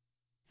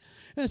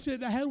 And I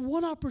said, I had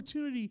one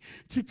opportunity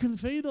to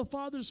convey the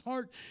Father's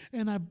heart,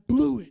 and I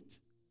blew it.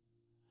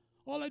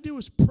 All I did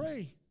was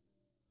pray.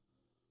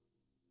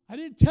 I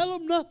didn't tell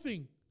him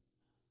nothing.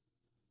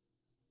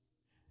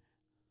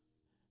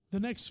 The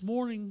next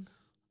morning,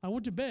 I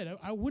went to bed.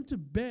 I went to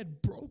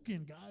bed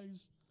broken,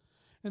 guys.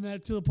 And then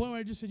to the point where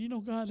I just said, you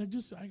know, God,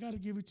 I got to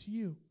give it to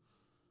you.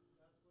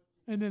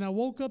 And then I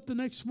woke up the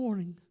next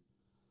morning,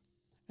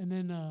 and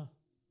then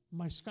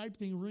my Skype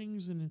thing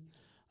rings, and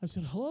I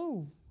said,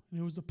 hello. And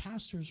it was the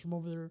pastors from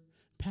over there in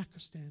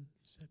Pakistan.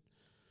 He said,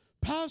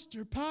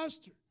 Pastor,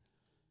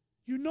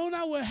 you know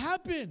not what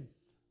happened.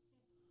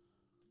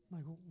 I'm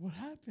like, what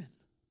happened?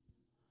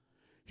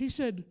 He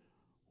said,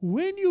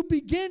 when you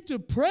began to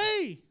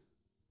pray,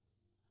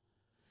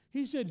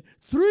 he said,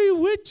 3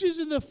 witches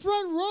in the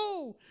front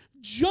row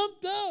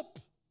jumped up.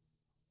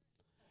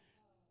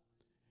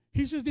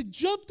 He says they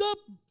jumped up.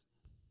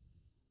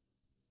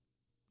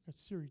 Got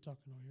Siri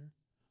talking over here.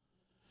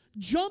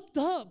 Jumped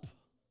up.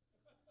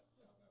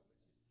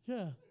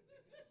 Yeah.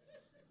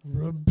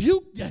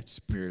 Rebuke that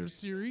spirit of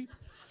Siri.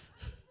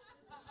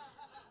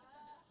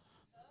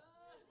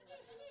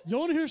 You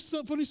want to hear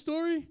some funny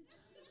story?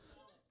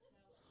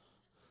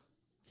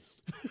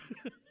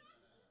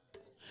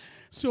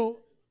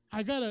 So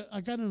I got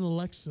an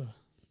Alexa.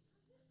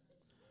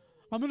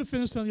 I'm going to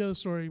finish on the other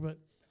story, but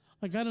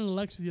I got an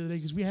Alexa the other day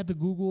because we had the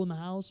Google in the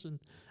house, and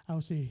I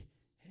would say,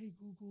 hey,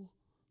 Google,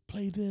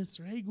 play this,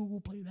 or hey,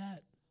 Google, play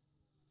that.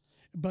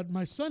 But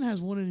my son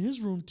has one in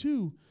his room,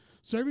 too.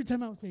 So every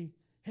time I would say,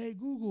 hey,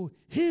 Google,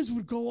 his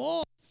would go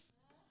off.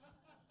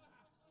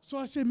 So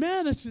I said,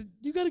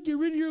 you got to get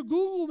rid of your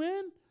Google,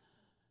 man.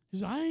 He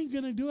said, I ain't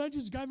going to do it. I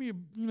just got me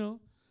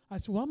I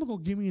said, well, I'm going to go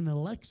give me an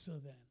Alexa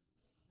then.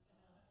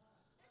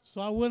 So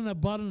I went and I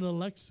bought an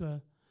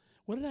Alexa.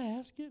 What did I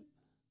ask it?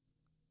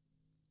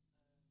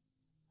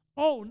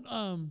 Oh,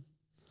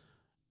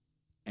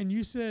 and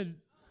you said,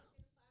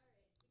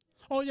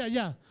 oh,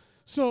 yeah.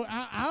 So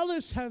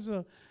Alice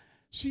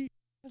she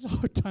has a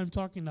hard time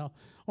talking now,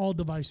 all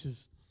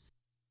devices.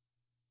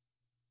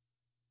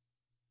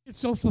 It's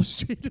so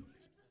frustrating.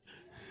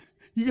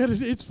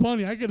 It's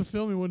funny. I got to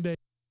film it one day.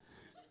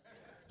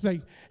 It's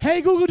like,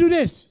 hey, Google, do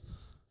this.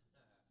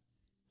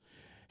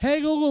 Hey,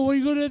 Google, what are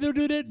you going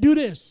to do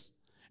this?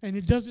 And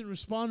it doesn't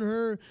respond to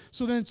her.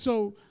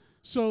 So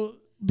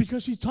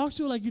because she talks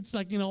to her like it's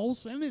like in a whole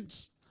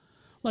sentence.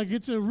 Like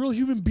it's a real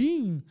human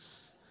being.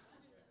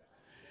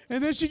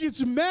 And then she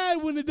gets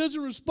mad when it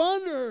doesn't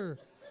respond to her.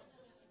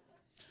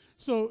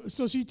 So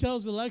she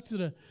tells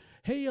Alexa,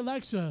 hey,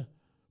 Alexa,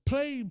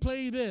 play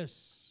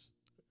this.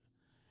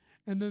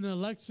 And then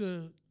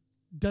Alexa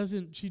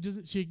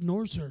she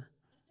ignores her.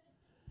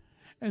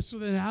 And so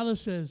then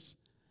Alice says,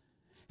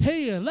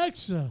 hey,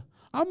 Alexa,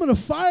 I'm going to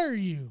fire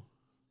you.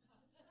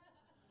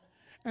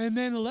 And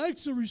then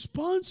Alexa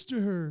responds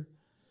to her.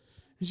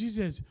 And she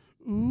says,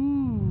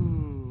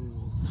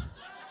 ooh.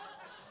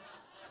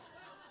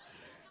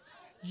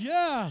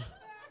 Yeah.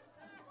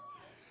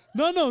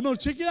 No,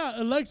 check it out.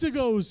 Alexa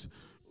goes,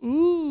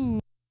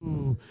 ooh.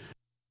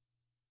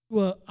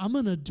 Well, I'm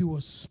going to do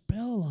a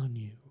spell on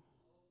you.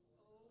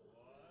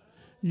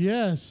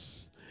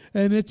 Yes.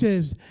 And it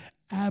says,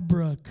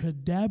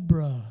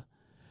 abracadabra.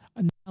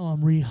 Now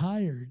I'm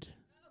rehired.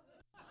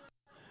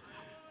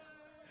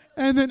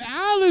 And then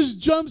Alice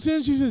jumps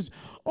in. She says,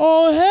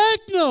 oh, heck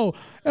no.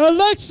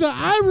 Alexa,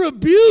 I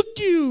rebuke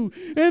you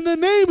in the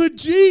name of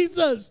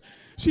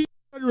Jesus. She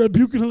started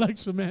rebuking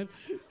Alexa, man.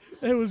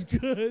 It was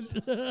good.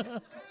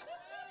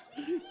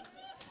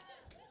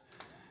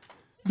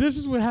 This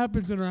is what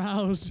happens in our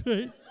house,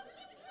 right?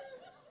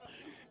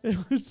 It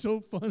was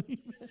so funny,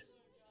 man.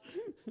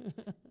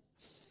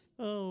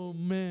 Oh,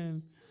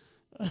 man.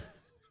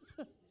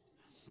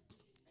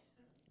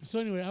 So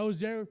anyway, I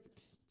was there,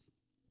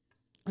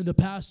 and the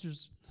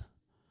pastors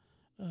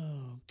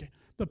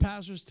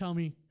tell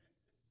me,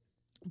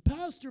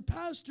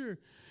 Pastor,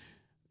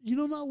 you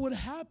don't know what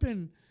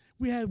happened.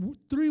 We had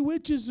 3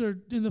 witches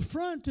in the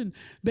front, and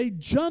they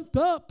jumped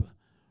up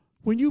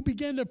when you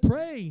began to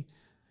pray.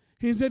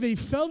 He said they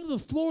fell to the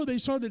floor. They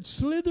started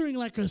slithering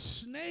like a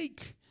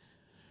snake.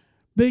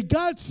 They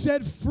got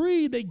set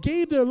free. They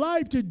gave their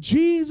life to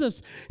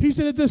Jesus. He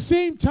said at the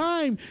same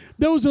time,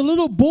 there was a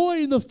little boy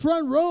in the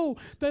front row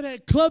that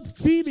had clubbed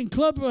feet and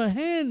clubbed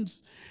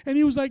hands. And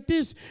he was like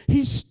this.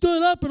 He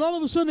stood up, and all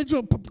of a sudden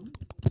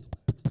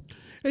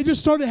it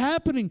just started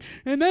happening.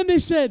 And then they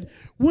said,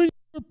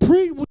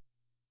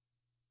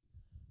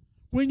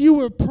 when you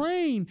were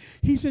praying,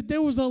 he said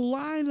there was a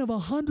line of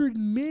 100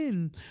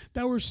 men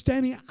that were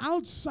standing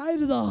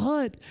outside of the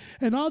hut,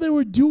 and all they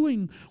were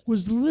doing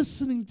was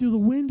listening through the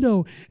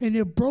window, and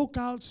it broke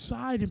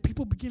outside, and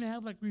people began to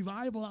have like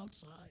revival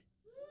outside.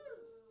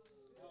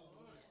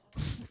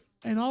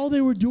 And all they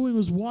were doing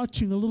was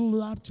watching a little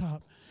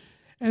laptop.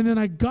 And then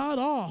I got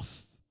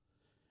off,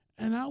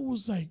 and I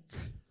was like,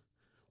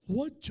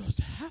 what just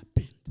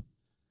happened?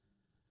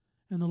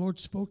 And the Lord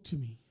spoke to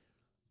me.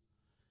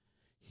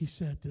 He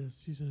said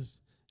this. He says,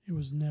 it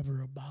was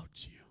never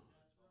about you.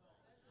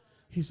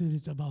 He said,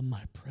 it's about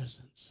my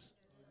presence.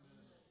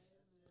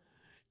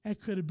 That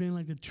could have been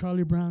like a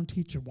Charlie Brown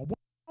teacher. But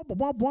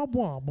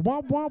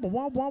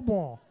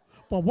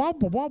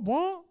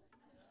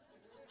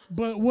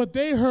what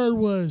they heard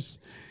was,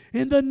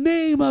 in the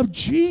name of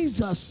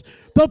Jesus,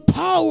 the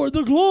power,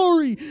 the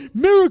glory,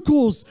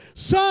 miracles,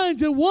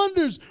 signs and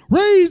wonders,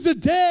 raise the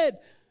dead.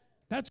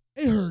 That's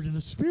what they heard in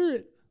the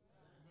spirit.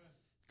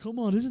 Come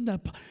on, isn't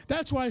that?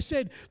 That's why I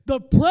said the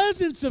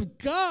presence of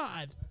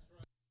God.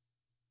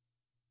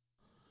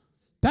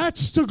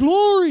 That's the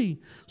glory.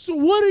 So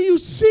what are you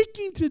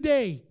seeking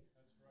today?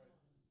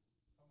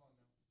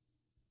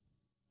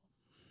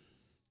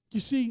 You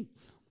see,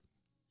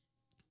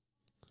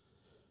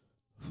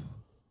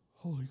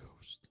 Holy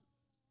Ghost.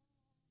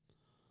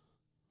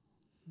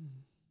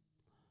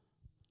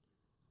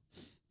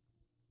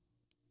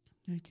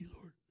 Thank you,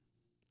 Lord.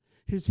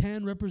 His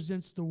hand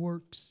represents the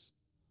works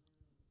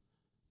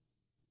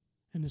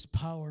and his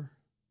power.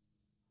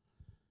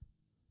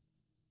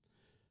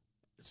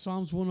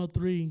 Psalms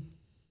 103,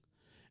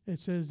 it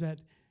says that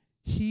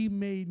he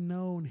made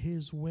known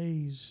his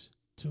ways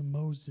to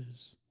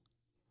Moses.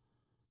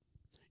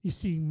 You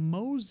see,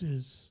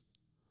 Moses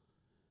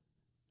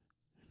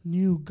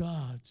knew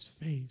God's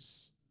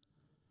face.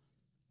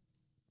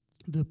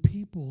 The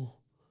people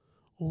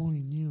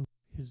only knew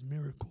his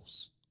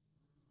miracles.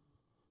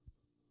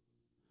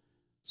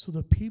 So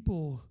the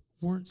people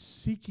weren't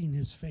seeking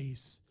his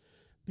face.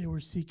 They were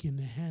seeking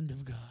the hand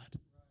of God.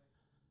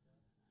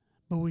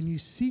 But when you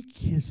seek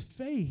his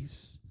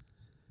face,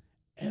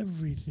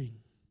 everything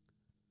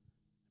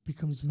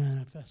becomes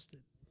manifested.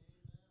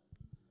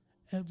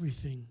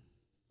 Everything.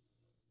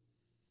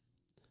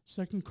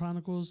 2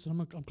 Chronicles,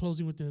 I'm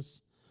closing with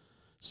this.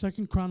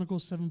 2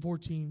 Chronicles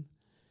 7:14.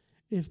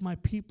 If my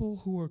people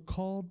who are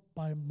called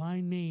by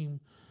my name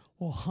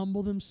will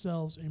humble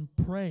themselves and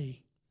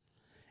pray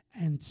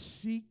and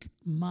seek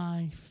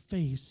my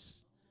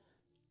face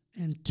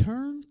and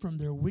turn from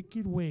their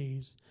wicked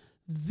ways,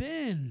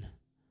 then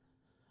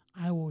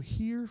I will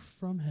hear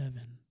from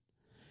heaven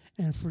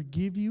and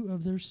forgive you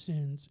of their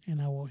sins,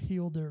 and I will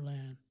heal their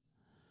land.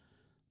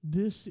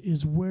 This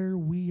is where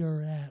we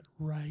are at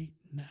right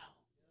now.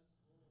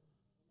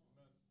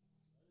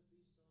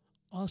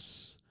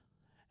 Us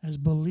as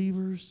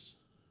believers,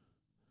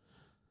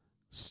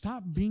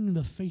 stop being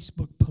the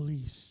Facebook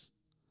police.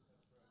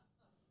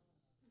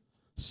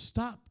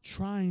 Stop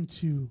trying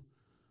to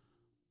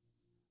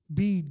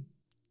be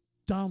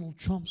Donald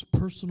Trump's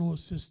personal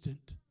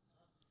assistant.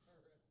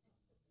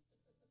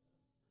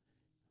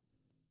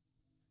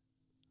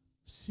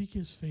 Seek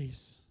his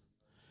face.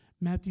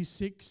 Matthew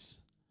 6,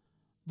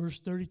 verse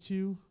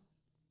 32.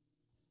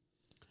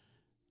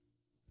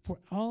 For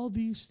all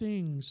these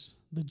things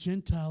the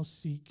Gentiles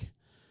seek,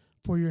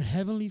 for your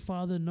heavenly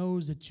Father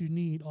knows that you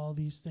need all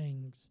these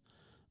things.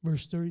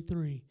 Verse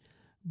 33.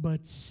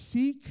 But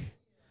seek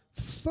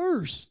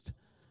first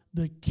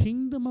the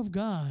kingdom of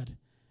God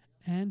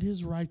and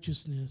his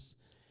righteousness,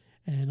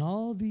 and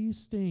all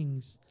these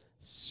things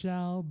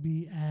shall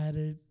be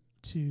added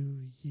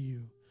to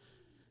you.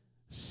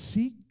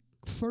 Seek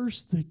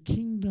first the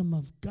kingdom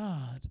of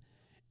God,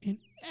 and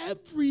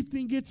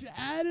everything gets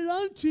added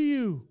unto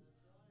you.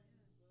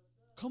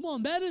 Come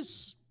on,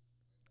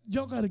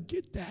 y'all got to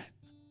get that.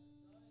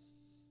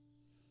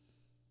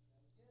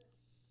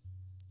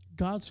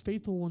 God's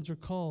faithful ones are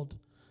called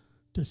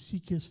to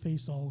seek his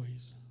face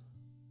always.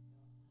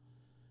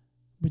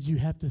 But you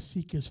have to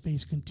seek his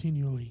face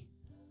continually.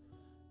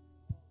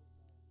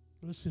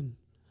 Listen,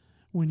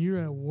 when you're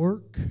at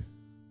work,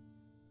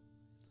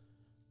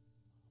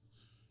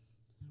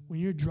 when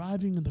you're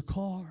driving in the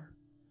car,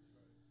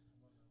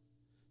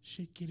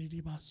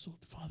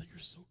 Father, you're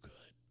so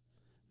good.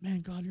 Man,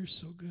 God, you're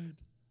so good.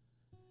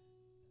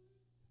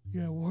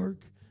 You're at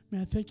work.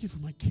 Man, thank you for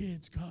my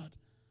kids, God.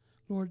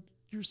 Lord,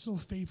 you're so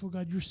faithful,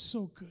 God. You're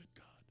so good,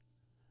 God.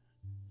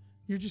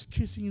 You're just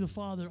kissing the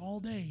Father all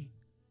day.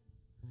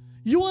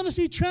 You want to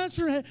see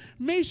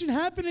transformation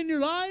happen in your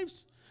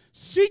lives?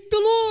 Seek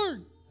the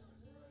Lord.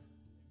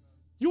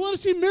 You want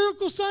to see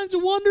miracle signs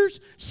and wonders?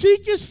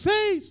 Seek his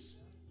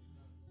face.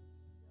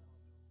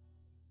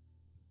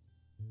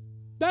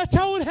 That's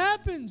how it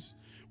happens.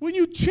 When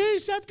you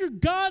chase after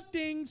God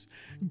things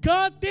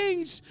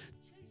chase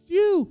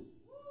you.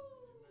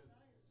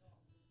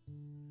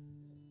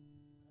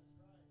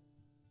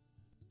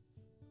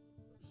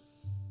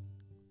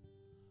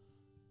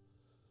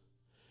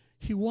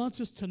 He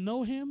wants us to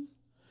know him.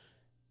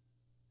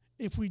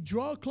 If we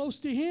draw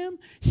close to him,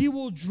 he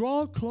will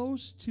draw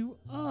close to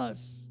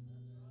us.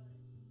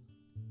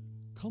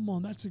 Come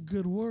on, that's a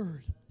good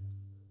word.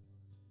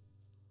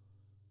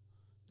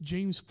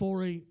 James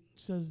 4:8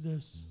 says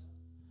this.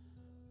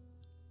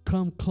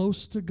 Come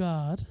close to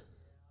God,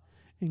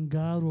 and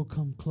God will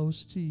come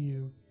close to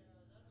you.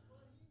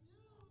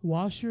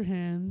 Wash your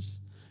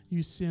hands,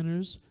 you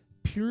sinners.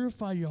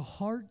 Purify your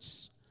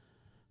hearts,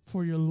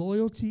 for your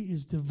loyalty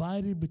is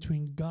divided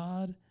between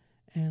God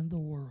and the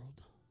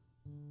world.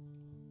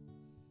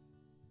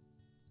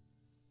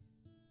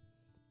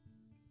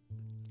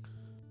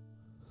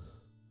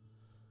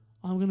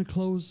 I'm going to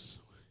close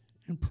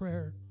in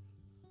prayer.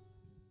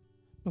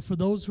 But for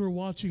those who are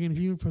watching and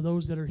even for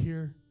those that are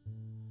here,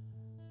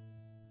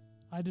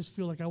 I just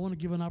feel like I want to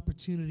give an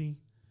opportunity.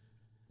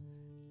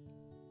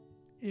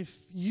 If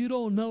you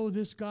don't know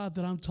this God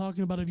that I'm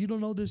talking about, if you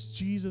don't know this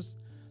Jesus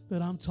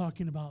that I'm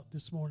talking about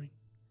this morning,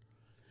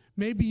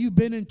 maybe you've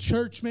been in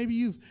church, maybe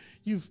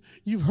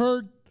you've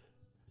heard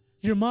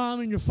your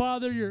mom and your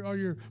father or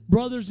your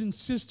brothers and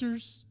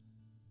sisters.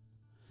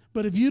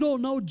 But if you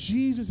don't know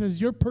Jesus as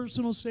your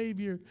personal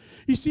Savior,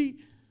 you see,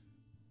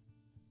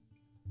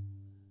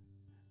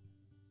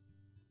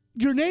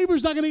 your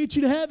neighbor's not going to get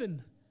you to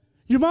heaven.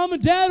 Your mom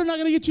and dad are not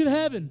going to get you to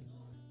heaven.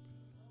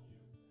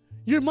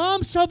 Your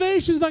mom's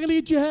salvation is not going to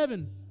get you to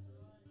heaven.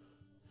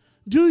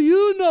 Do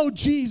you know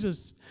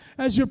Jesus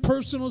as your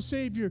personal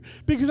Savior?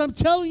 Because I'm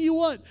telling you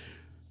what,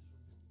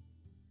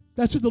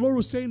 that's what the Lord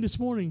was saying this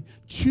morning.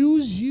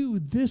 Choose you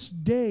this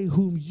day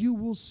whom you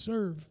will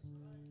serve.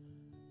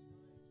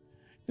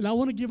 And I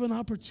want to give an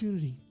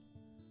opportunity.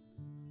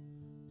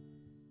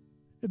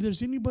 If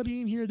there's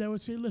anybody in here that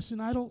would say, listen,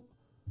 I don't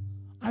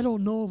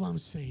know if I'm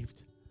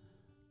saved.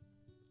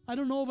 I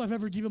don't know if I've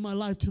ever given my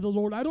life to the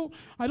Lord. I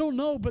don't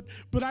know, but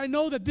I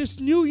know that this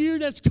new year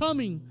that's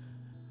coming,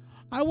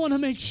 I want to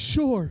make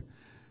sure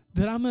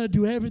that I'm going to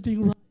do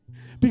everything right.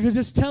 Because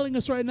it's telling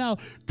us right now,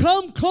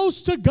 come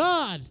close to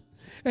God,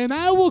 and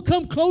I will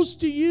come close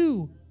to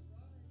you.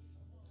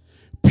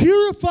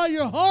 Purify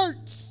your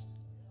hearts.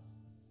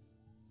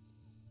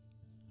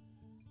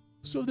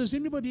 So if there's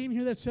anybody in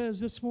here that says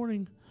this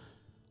morning,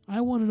 I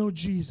want to know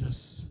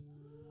Jesus,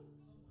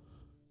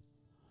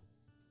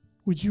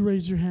 would you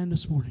raise your hand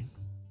this morning?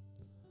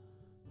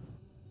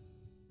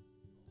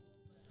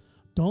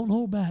 Don't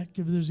hold back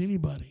if there's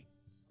anybody.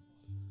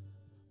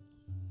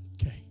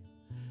 Okay.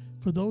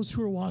 For those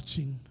who are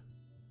watching,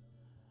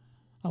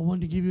 I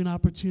wanted to give you an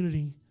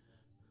opportunity.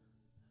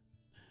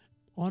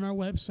 On our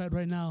website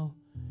right now,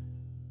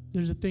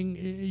 there's a thing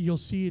you'll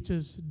see, it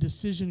says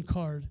decision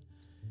card.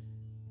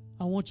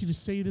 I want you to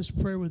say this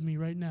prayer with me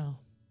right now.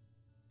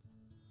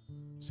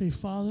 Say,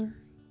 Father,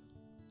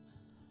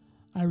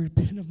 I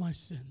repent of my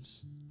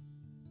sins.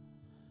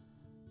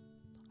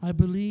 I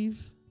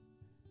believe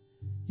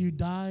you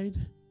died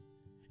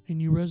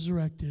and you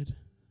resurrected.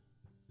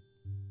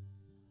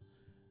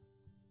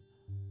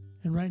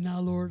 And right now,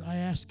 Lord, I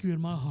ask you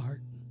in my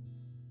heart,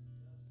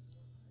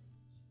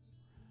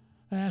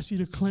 I ask you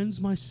to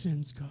cleanse my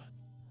sins, God.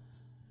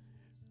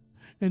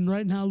 And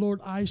right now,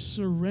 Lord, I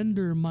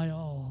surrender my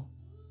all.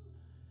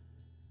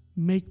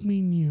 Make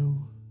me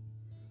new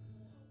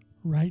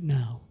right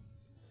now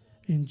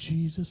in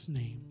Jesus'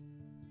 name.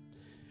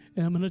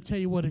 And I'm going to tell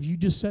you what, if you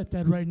just said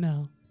that right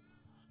now,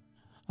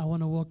 I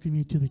want to welcome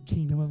you to the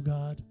kingdom of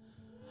God.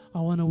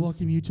 I want to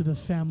welcome you to the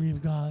family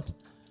of God.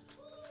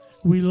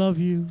 We love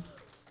you.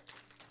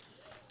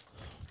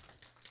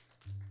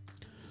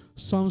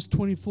 Psalms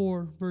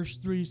 24, verse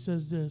 3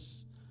 says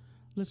this.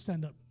 Let's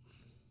stand up.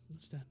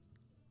 Let's stand.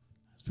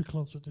 Let's be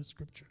close with this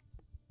scripture.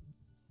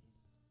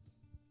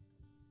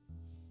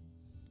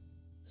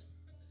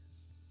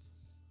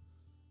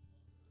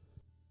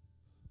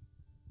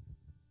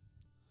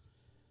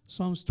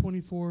 Psalms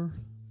 24,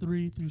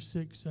 3 through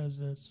 6 says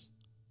this.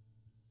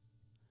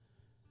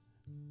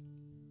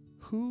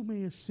 Who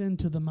may ascend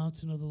to the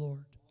mountain of the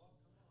Lord?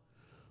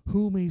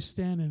 who may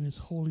stand in his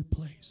holy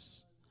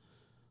place?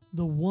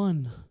 The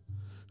one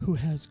who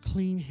has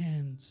clean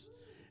hands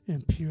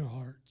and pure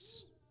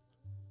hearts,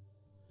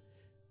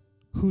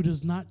 who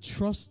does not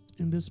trust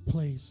in this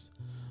place.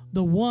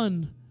 The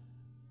one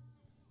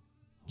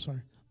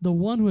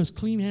who has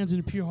clean hands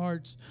and pure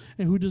hearts,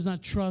 and who does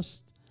not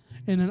trust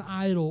in an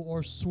idol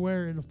or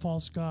swear in a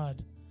false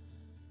god.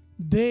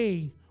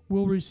 They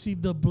will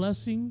receive the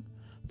blessing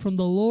from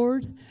the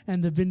Lord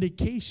and the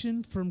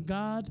vindication from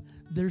God,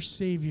 their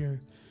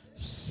Savior.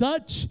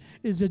 Such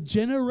is a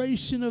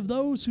generation of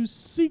those who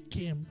seek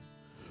him,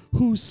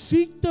 who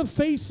seek the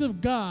face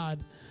of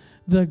God,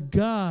 the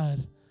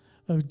God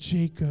of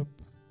Jacob.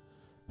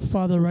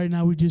 Father, right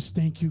now we just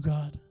thank you,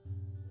 God,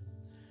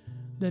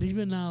 that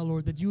even now,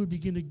 Lord, that you would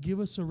begin to give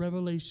us a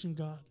revelation,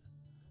 God,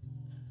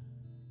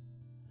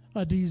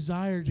 a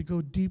desire to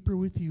go deeper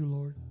with you,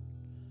 Lord.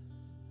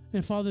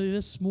 And Father,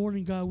 this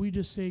morning, God, we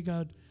just say,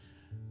 God,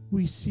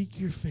 we seek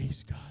your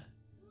face, God.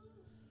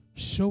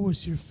 Show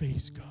us your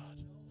face, God.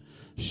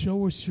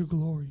 Show us your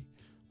glory.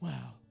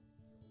 Wow.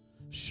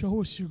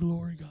 Show us your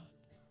glory, God.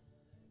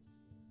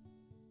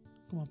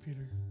 Come on,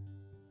 Peter.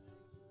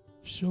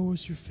 Show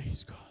us your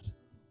face, God.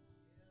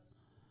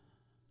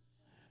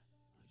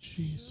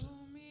 Jesus.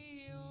 Show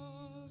me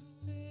your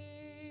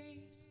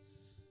face,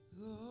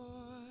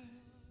 Lord.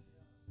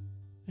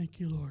 Thank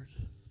you, Lord.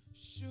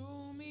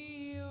 Show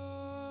me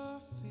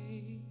your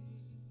face.